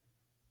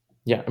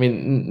 Yeah, I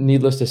mean,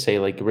 needless to say,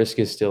 like risk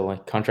is still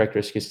like contract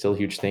risk is still a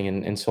huge thing,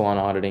 and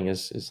Solana auditing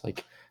is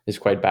like is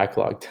quite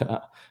backlogged.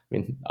 I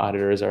mean,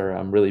 auditors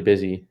are really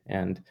busy,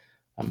 and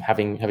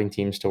having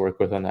teams to work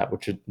with on that,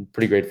 which is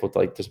pretty grateful to.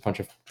 Like, there's a bunch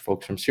of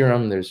folks from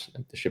Serum, there's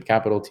like, the Ship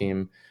Capital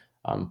team,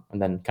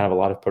 and then kind of a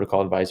lot of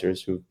protocol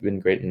advisors who've been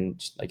great in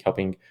just, like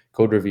helping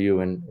code review,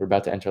 and we're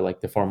about to enter like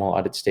the formal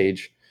audit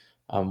stage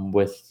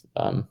with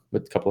a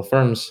couple of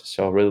firms.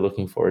 So really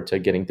looking forward to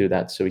getting through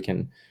that, so we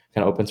can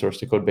kind of open source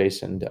the code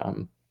base and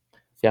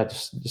yeah,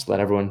 just let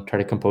everyone try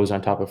to compose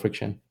on top of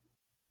Friction.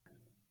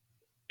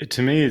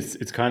 To me,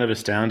 it's kind of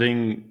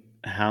astounding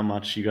how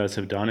much you guys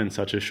have done in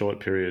such a short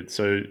period.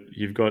 So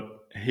you've got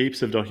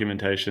heaps of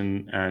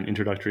documentation and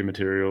introductory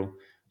material,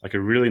 like a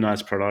really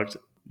nice product.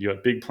 You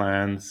got big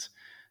plans.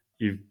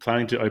 You're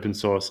planning to open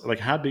source. Like,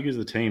 how big is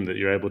the team that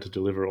you're able to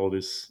deliver all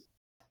this?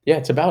 Yeah,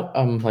 it's about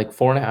like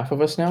four and a half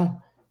of us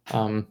now.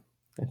 Um,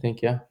 I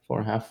think, yeah, four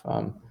and a half.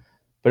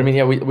 But I mean,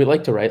 yeah, we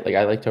like to write. Like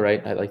I like to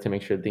write. I like to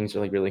make sure things are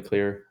like really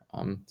clear.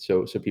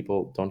 So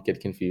people don't get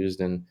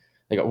confused, and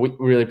like we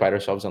really pride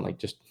ourselves on like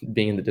just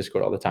being in the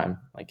Discord all the time,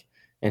 like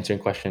answering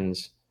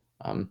questions,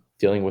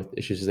 dealing with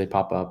issues as they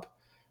pop up.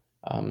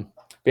 But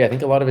yeah, I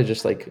think a lot of it is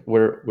just like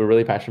we're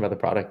really passionate about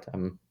the product.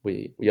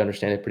 We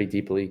understand it pretty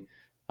deeply,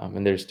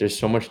 and there's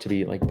so much to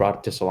be like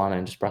brought to Solana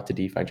and just brought to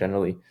DeFi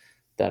generally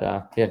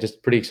that yeah,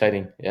 just pretty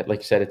exciting. Yeah, like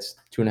you said, it's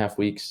 2.5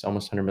 weeks,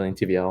 almost 100 million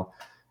TVL,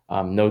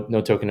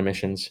 no token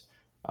emissions.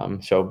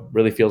 So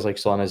really feels like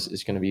Solana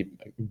is going to be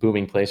a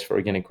booming place for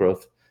organic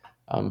growth,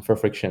 for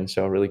Friction.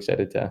 So really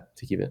excited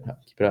to keep it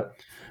up.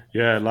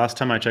 Yeah, last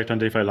time I checked on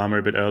DeFi Llama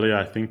a bit earlier,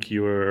 I think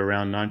you were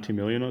around 90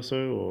 million or so,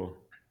 or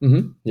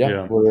Yeah,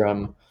 yeah. we're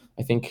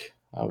I think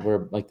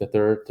we're like the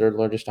third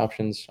largest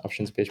options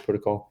based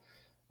protocol,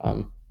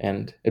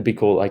 and it'd be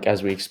cool like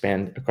as we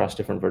expand across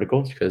different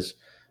verticals because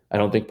I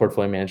don't think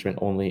portfolio management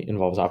only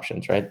involves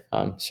options, right?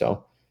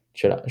 So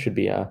should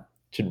be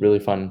should really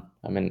fun.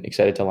 I'm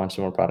excited to launch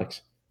some more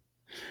products.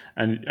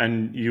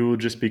 And you will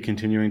just be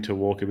continuing to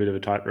walk a bit of a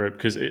tightrope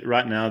because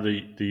right now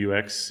the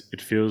UX,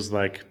 it feels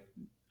like,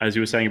 as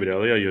you were saying a bit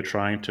earlier, you're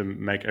trying to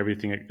make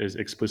everything as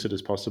explicit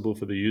as possible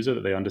for the user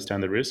that they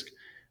understand the risk,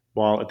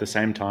 while at the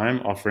same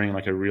time offering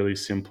like a really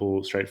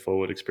simple,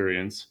 straightforward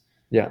experience.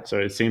 Yeah, So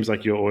it seems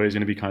like you're always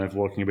going to be kind of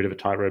walking a bit of a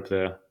tightrope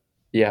there.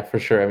 yeah, for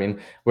sure. I mean,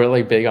 we're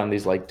like big on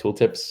these like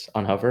tooltips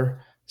on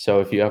Hover. So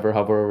if you ever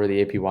hover over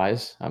the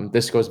APYs,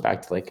 this goes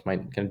back to like my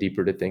kind of deep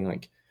rooted thing,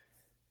 like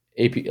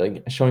AP,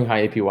 like showing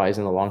high APYs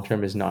in the long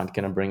term is not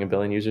going to bring a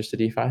billion users to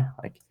DeFi.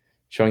 Like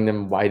showing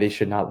them why they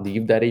should not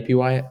leave that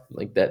APY,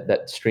 like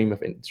that stream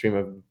of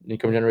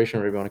income generation,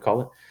 whatever you want to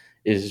call it,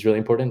 is really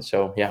important.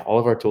 So yeah, all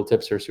of our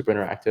tooltips are super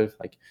interactive.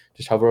 Like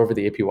just hover over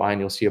the APY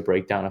and you'll see a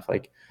breakdown of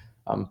like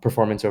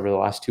performance over the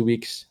last 2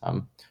 weeks.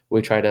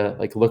 We try to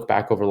like look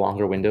back over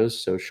longer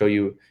windows, so show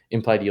you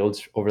implied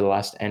yields over the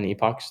last n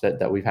epochs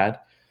that we've had,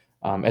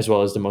 as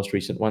well as the most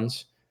recent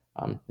ones.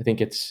 I think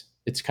it's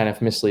kind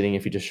of misleading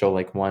if you just show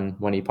like one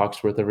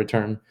epoch's worth of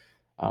return,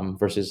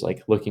 versus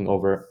like looking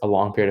over a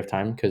long period of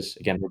time. Because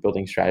again, we're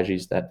building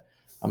strategies that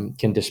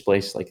can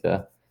displace like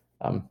the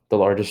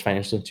largest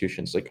financial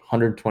institutions, like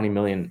 120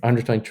 million,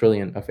 120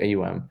 trillion of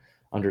AUM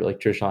under like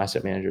traditional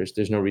asset managers.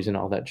 There's no reason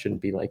all that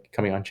shouldn't be like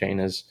coming on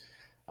chain. As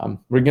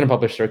we're going to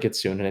publish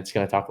circuits soon, and it's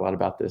going to talk a lot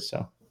about this.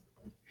 So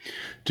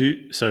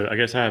So I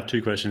guess I have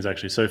two questions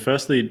actually. So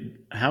firstly,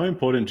 how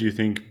important do you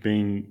think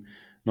being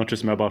not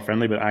just mobile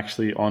friendly, but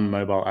actually on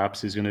mobile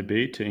apps is going to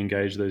be to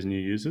engage those new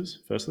users?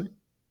 Firstly.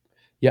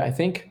 yeah, I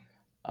think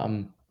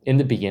in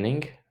the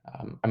beginning,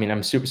 I mean,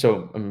 I'm super.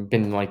 So I've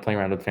been like playing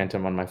around with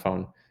Phantom on my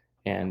phone,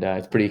 and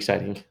it's pretty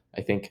exciting.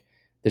 I think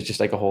there's just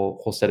like a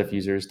whole set of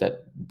users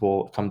that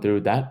will come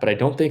through that, but I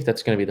don't think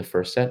that's going to be the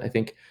first set. I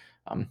think,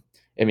 um,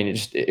 I mean,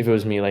 if it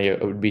was me, like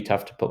it would be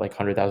tough to put like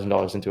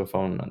 $100,000 into a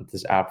phone on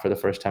this app for the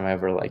first time I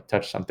ever like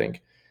touched something.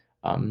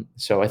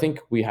 So I think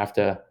we have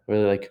to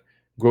really like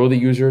grow the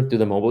user through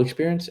the mobile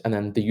experience, and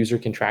then the user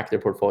can track their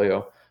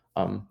portfolio.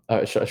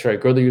 Should I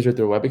grow the user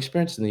through a web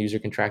experience, and the user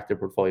can track their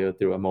portfolio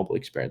through a mobile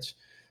experience?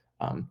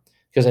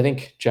 Because I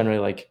think generally,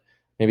 like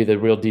maybe the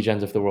real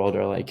degens of the world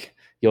are like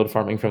yield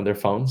farming from their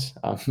phones.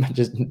 I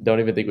just don't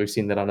even think we've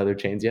seen that on other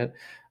chains yet.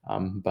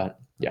 But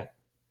yeah,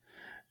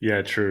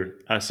 Yeah, true.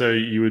 So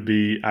you would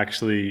be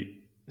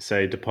actually,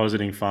 say,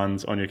 depositing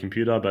funds on your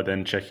computer, but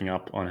then checking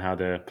up on how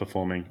they're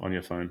performing on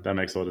your phone. That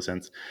makes a lot of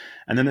sense.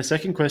 And then the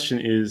second question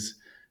is,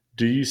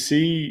 do you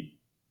see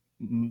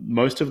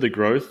most of the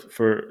growth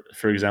for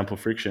example,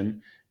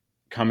 Friction,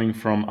 coming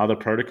from other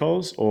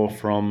protocols or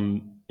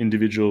from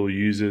individual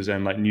users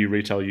and like new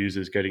retail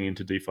users getting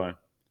into DeFi?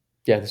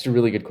 yeah, this is a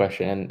really good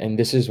question, and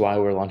this is why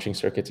we're launching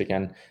circuits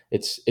again.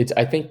 It's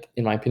I think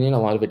in my opinion, a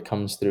lot of it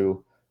comes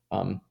through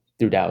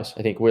DAOs.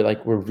 I think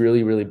we're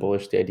really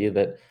bullish the idea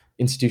that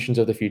institutions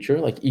of the future,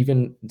 like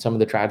even some of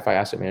the TradFi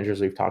asset managers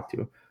we've talked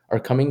to, are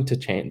coming to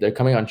chain. They're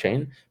coming on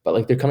chain, but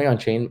like they're coming on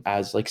chain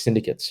as like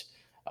syndicates.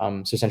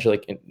 So essentially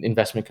like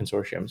investment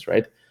consortiums,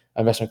 right?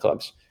 Investment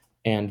clubs,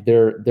 and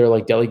they're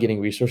like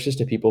delegating resources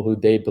to people who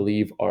they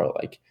believe are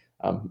like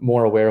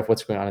more aware of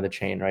what's going on in the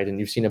chain, right? And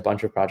you've seen a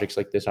bunch of projects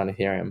like this on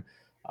Ethereum,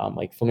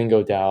 like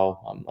Flamingo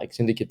DAO, like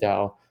Syndicate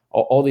DAO.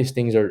 All these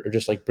things are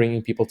just like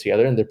bringing people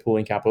together, and they're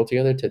pooling capital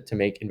together to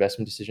make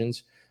investment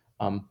decisions,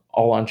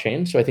 all on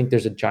chain. So I think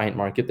there's a giant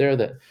market there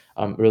that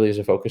really is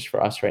a focus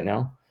for us right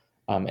now.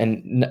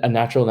 And a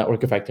natural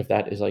network effect of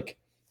that is like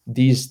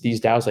these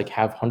DAOs like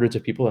have hundreds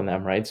of people in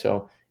them, right?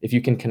 So if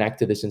you can connect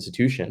to this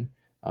institution,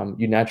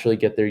 you naturally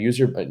get their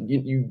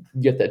you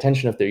get the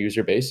attention of their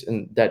user base,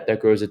 and that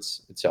grows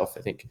itself.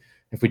 I think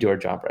if we do our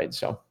job right.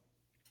 So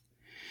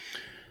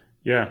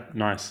Yeah,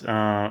 nice.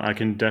 I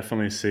can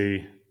definitely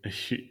see a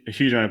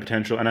huge amount of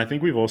potential, and I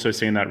think we've also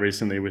seen that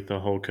recently with the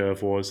whole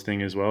Curve Wars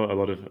thing as well. A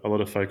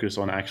lot of focus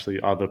on actually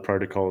other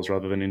protocols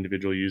rather than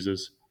individual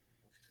users.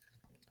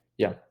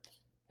 yeah,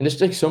 and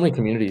there's like so many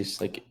communities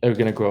like are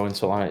gonna grow in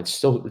Solana.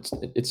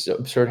 It's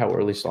absurd how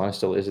early Solana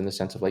still is in the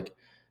sense of like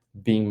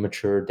being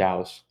mature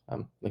DAOs.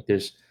 Like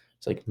it's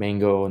like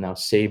Mango now,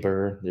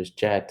 Saber, there's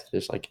Jet,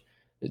 there's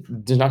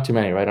not too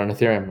many, right? On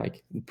Ethereum,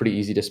 like pretty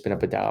easy to spin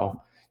up a DAO,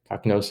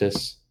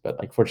 Cognosis, but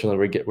like fortunately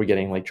we're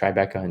getting like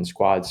Tribeca and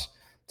squads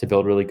to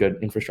build really good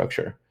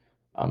infrastructure.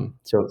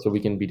 So we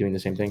can be doing the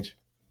same things.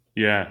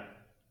 Yeah,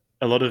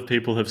 a lot of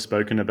people have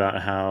spoken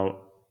about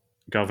how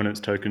governance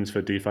tokens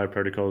for DeFi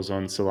protocols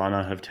on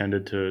Solana have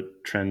tended to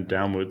trend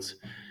downwards.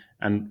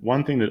 And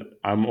one thing that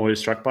I'm always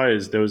struck by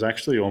is there was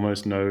actually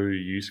almost no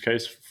use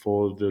case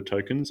for the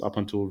tokens up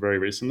until very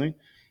recently.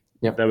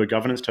 Yeah. They were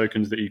governance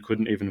tokens that you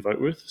couldn't even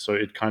vote with, so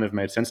it kind of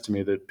made sense to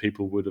me that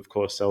people would, of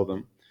course, sell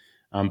them.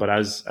 But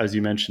as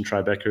you mentioned,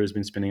 Tribeca has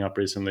been spinning up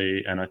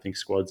recently, and I think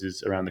Squads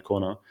is around the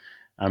corner.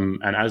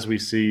 And as we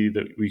see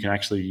that we can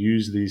actually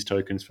use these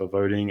tokens for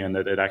voting and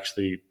that it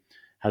actually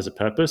has a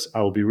purpose,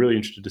 I will be really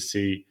interested to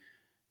see,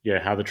 yeah,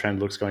 how the trend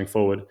looks going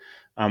forward.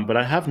 But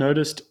I have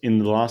noticed in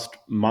the last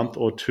month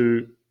or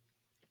two,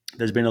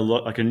 there's been a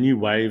lot, like a new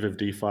wave of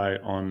DeFi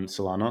on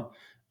Solana.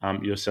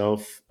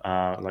 Yourself,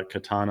 like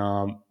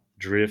Katana,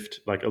 Drift,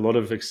 like a lot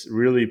of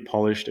really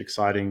polished,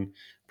 exciting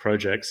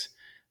projects,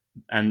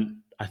 and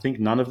I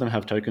think none of them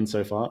have tokens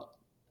so far.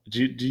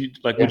 Do you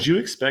like? Yeah. Would you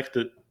expect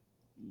that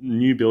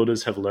new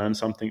builders have learned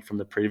something from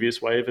the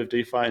previous wave of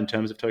DeFi in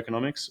terms of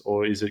tokenomics,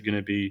 or is it going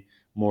to be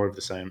more of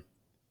the same?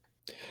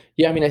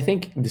 Yeah, I mean, I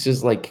think this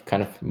is like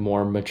kind of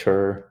more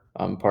mature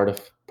part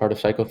of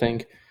cycle thing.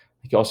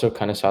 Like you also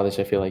kind of saw this,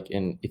 I feel like,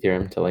 in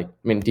Ethereum to like,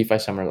 I mean, DeFi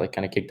Summer like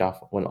kind of kicked off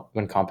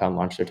when Compound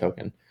launched their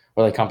token,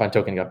 or like Compound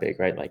token got big,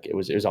 right? Like it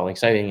was all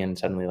exciting, and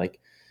suddenly like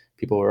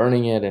people were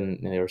earning it, and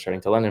they were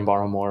starting to lend and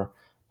borrow more.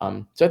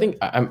 So I think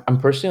I'm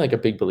personally like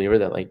a big believer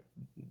that like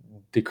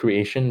the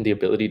creation, the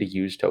ability to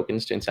use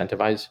tokens to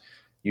incentivize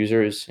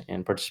users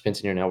and participants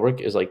in your network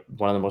is like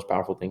one of the most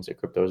powerful things that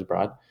crypto has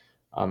brought.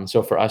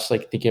 So for us,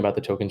 like thinking about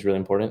the token is really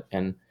important,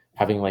 and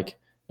having like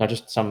not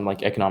just some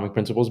like economic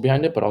principles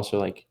behind it, but also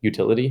like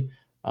utility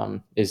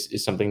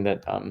is something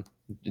that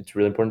it's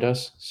really important to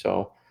us.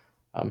 So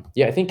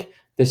yeah, I think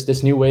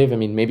this new wave. I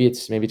mean, maybe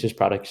it's just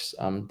products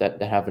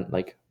that haven't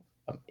like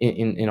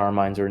in our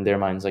minds or in their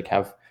minds like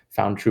have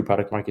found true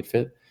product market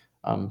fit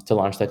to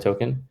launch that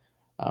token.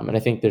 And I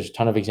think there's a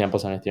ton of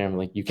examples on Ethereum.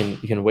 Like you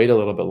can wait a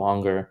little bit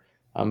longer,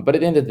 but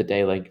at the end of the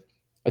day, like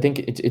I think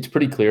it's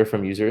pretty clear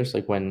from users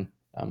like when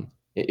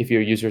if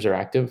your users are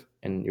active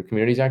and your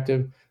community is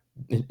active,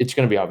 it's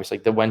going to be obvious.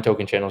 Like the when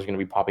token channel is going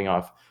to be popping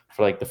off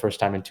for like the first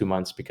time in 2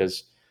 months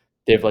because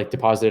they've like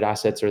deposited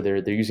assets or they're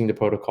using the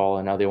protocol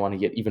and now they want to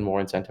get even more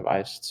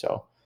incentivized.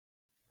 So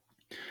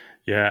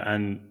Yeah,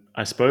 and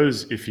I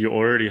suppose if you're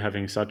already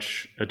having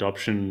such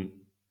adoption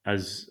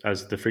as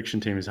the Friction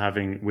team is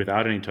having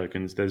without any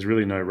tokens, there's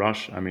really no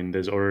rush. I mean,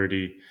 there's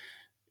already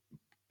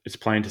it's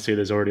plain to see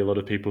there's already a lot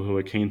of people who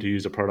are keen to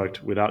use a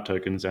product without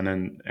tokens, and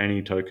then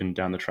any token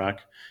down the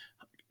track,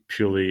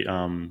 purely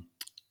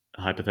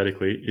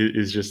hypothetically,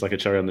 is just like a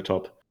cherry on the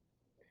top.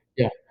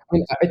 yeah, I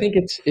mean, I think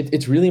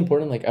it's really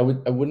important. Like I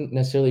wouldn't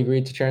necessarily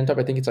agree to chair on top.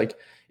 I think it's like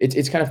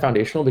it's kind of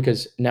foundational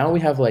because now we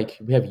have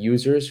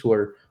users who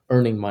are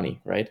earning money,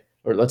 right?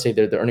 Or let's say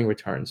they're earning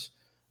returns,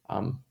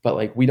 but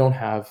like we don't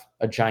have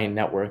a giant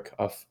network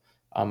of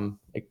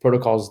like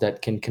protocols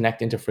that can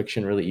connect into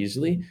Friction really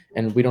easily,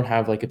 and we don't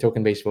have like a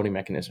token based voting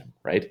mechanism,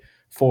 right?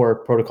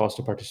 For protocols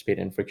to participate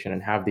in Friction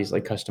and have these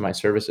like customized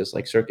services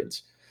like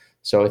circuits.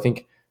 So I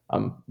think a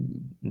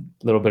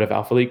little bit of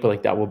alpha leak, but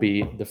like that will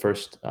be the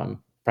first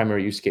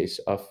primary use case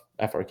of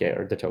FRK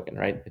or the token,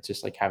 right? It's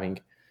just like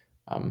having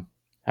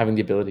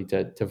the ability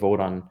to vote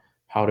on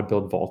how to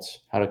build vaults,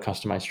 how to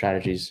customize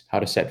strategies, how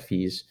to set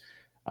fees.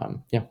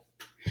 Yeah,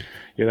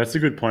 Yeah, that's a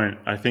good point.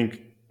 I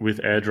think with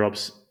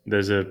airdrops,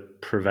 there's a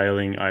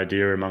prevailing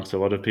idea amongst a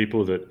lot of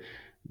people that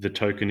the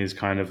token is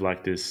kind of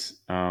like this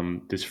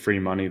free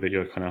money that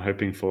you're kind of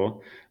hoping for.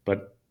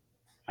 But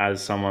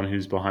as someone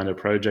who's behind a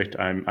project,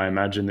 I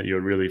imagine that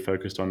you're really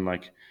focused on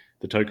like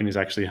the token is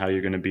actually how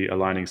you're going to be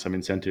aligning some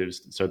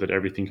incentives so that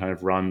everything kind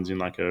of runs in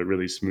like a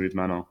really smooth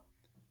manner.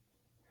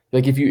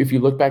 like if you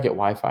look back at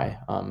Wi-Fi,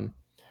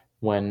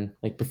 when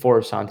like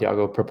before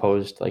Santiago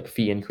proposed like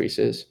fee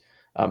increases,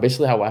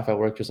 basically how Wi-Fi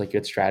worked was like you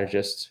had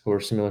strategists who were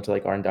similar to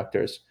like our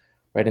inductors,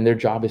 right? And their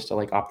job is to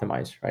like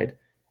optimize, right?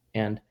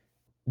 And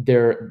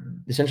there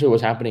essentially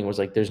what's happening was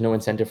like there's no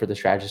incentive for the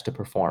strategist to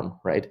perform,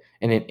 right?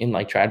 And in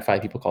like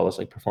TradFi, people call this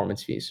like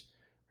performance fees,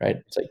 right?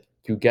 It's like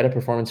you get a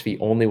performance fee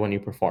only when you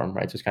perform,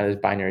 right? So it's kind of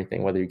this binary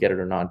thing, whether you get it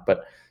or not.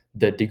 But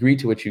the degree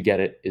to which you get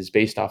it is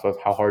based off of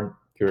how hard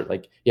you're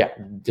like, yeah,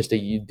 just the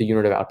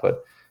unit of output,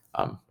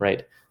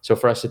 right? So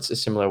for us, it's a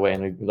similar way,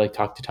 and we like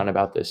talked a ton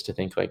about this to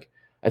think like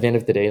at the end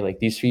of the day, like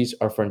these fees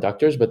are for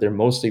inductors, but they're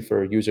mostly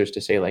for users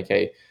to say like,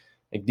 hey,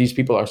 like these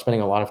people are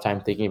spending a lot of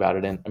time thinking about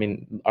it. And I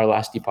mean, our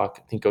last epoch,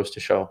 I think, goes to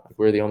show like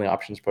we're the only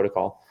options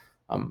protocol,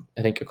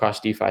 I think,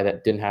 across DeFi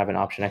that didn't have an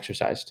option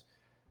exercised,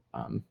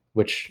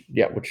 which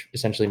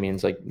essentially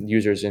means like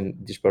users in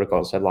these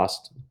protocols had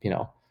lost,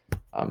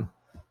 um,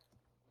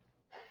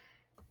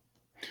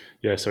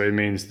 Yeah, so it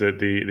means that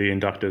the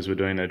inductors were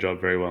doing their job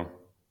very well.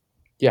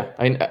 yeah.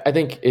 I mean, I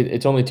think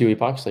it's only two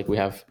epochs. Like we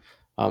have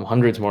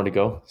hundreds more to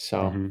go,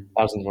 so Hmm.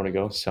 thousands more to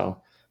go.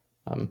 So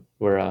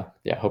we're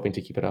yeah hoping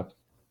to keep it up.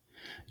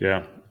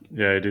 Yeah,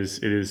 yeah, it is.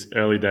 It is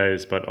early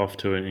days, but off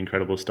to an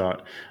incredible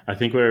start. I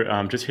think we're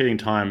just hitting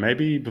time.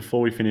 Maybe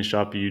before we finish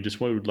up, you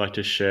just would like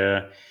to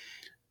share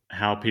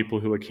how people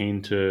who are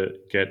keen to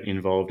get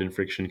involved in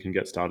Friction can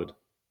get started.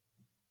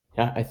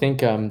 Yeah, I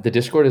think the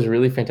Discord is a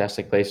really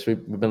fantastic place.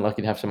 We've been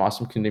lucky to have some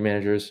awesome community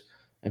managers.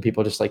 and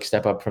people just like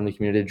step up from the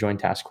community to join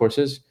task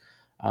courses.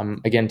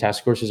 Again,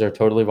 task courses are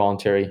totally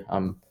voluntary.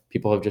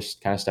 People have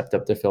just kind of stepped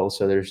up to fill.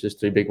 So there's just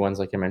three big ones,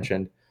 like I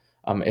mentioned.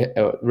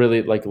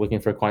 Really like looking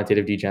for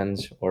quantitative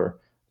degens or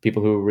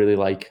people who really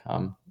like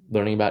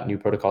learning about new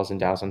protocols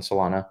and DAOs on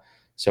Solana.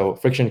 So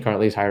Friction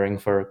currently is hiring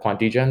for quant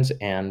degens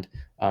and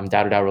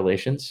DAO to DAO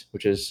relations,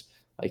 which is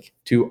like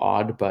two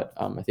odd, but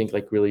I think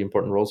like really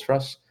important roles for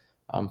us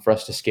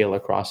to scale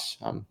across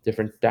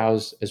different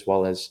DAOs as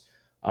well as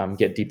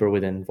get deeper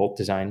within Volt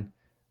design.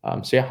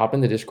 So yeah, hop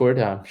in the Discord,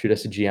 shoot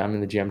us a GM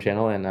in the GM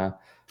channel, and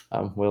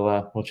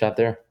we'll chat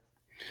there.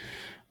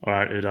 All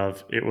right,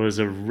 Udav, it was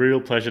a real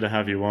pleasure to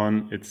have you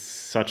on. It's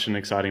such an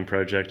exciting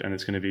project, and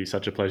it's going to be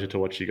such a pleasure to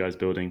watch you guys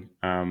building.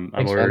 I'm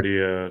Thanks, man.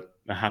 already a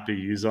happy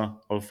user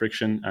of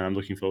Friction, and I'm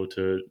looking forward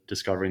to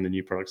discovering the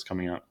new products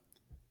coming out.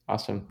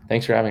 Awesome.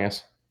 Thanks for having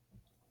us.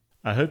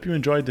 I hope you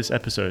enjoyed this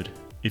episode.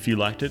 If you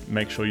liked it,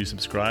 make sure you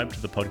subscribe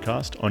to the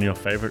podcast on your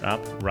favorite app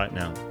right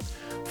now.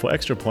 For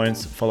extra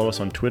points, follow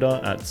us on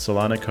Twitter at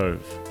Solana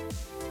Cove.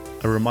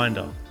 A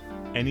reminder,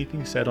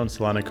 anything said on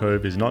Solana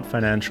Cove is not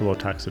financial or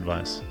tax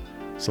advice.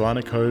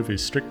 Solana Cove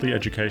is strictly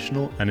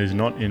educational and is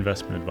not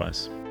investment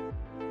advice.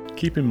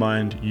 Keep in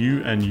mind,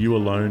 you and you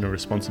alone are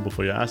responsible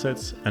for your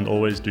assets, and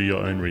always do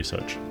your own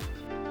research.